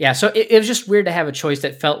significant. Yeah. So it was just weird to have a choice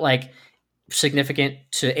that felt like significant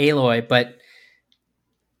to Aloy, but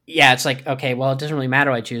yeah, it's like, okay, well, it doesn't really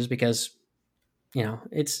matter what I choose because, it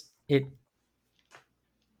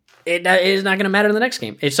is not going to matter in the next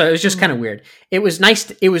game. So it was just kind of weird. It was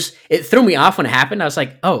nice. It threw me off when it happened. I was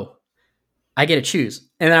like, oh, I get to choose.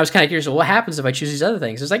 And then I was kind of curious, well, what happens if I choose these other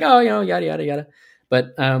things? It's like, oh, yada, yada, yada.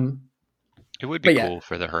 But, it would be cool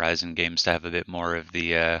for the Horizon games to have a bit more of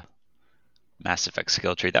the Mass Effect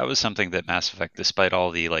skill tree. That was something that Mass Effect, despite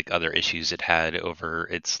all the like other issues it had over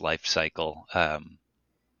its life cycle,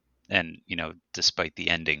 and despite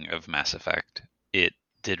the ending of Mass Effect, it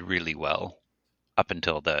did really well up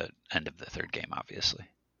until the end of the third game, obviously.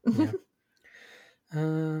 Yeah.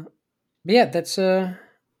 But yeah, that's like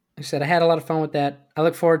I said, I had a lot of fun with that. I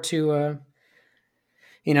look forward to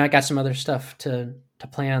I got some other stuff to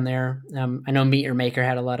play on there. I know Meet Your Maker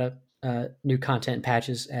had a lot of new content and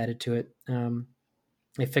patches added to it.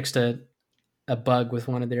 They fixed a bug with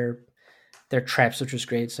one of their traps, which was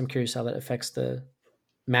great. So I'm curious how that affects the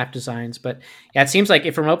map designs. But yeah, it seems like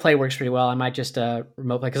if remote play works pretty well, I might just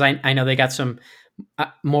remote play, because I know they got some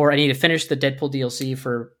more. I need to finish the Deadpool DLC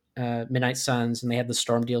for Midnight Suns, and they had the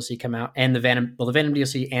Storm DLC come out, and the Venom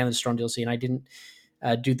DLC and the Storm DLC, and I didn't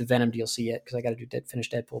do the Venom DLC yet because I got to finish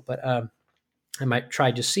Deadpool. But I might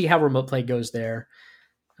try to see how remote play goes there,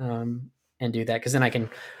 and do that, because then I can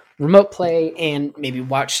remote play and maybe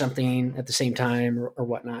watch something at the same time or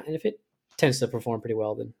whatnot. And if it tends to perform pretty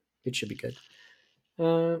well, then it should be good.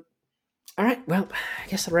 All right, well, I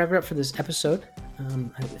guess I'll wrap it up for this episode.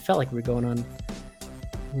 It felt like we were going on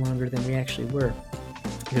longer than we actually were,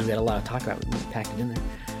 because we had a lot to talk about. We packed it in there.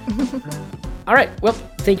 All right, well,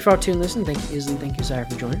 thank you for all tuning and listening. Thank you, Isley. Thank you, Zara,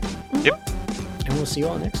 for joining. Yep. And we'll see you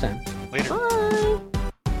all next time. Later. Bye.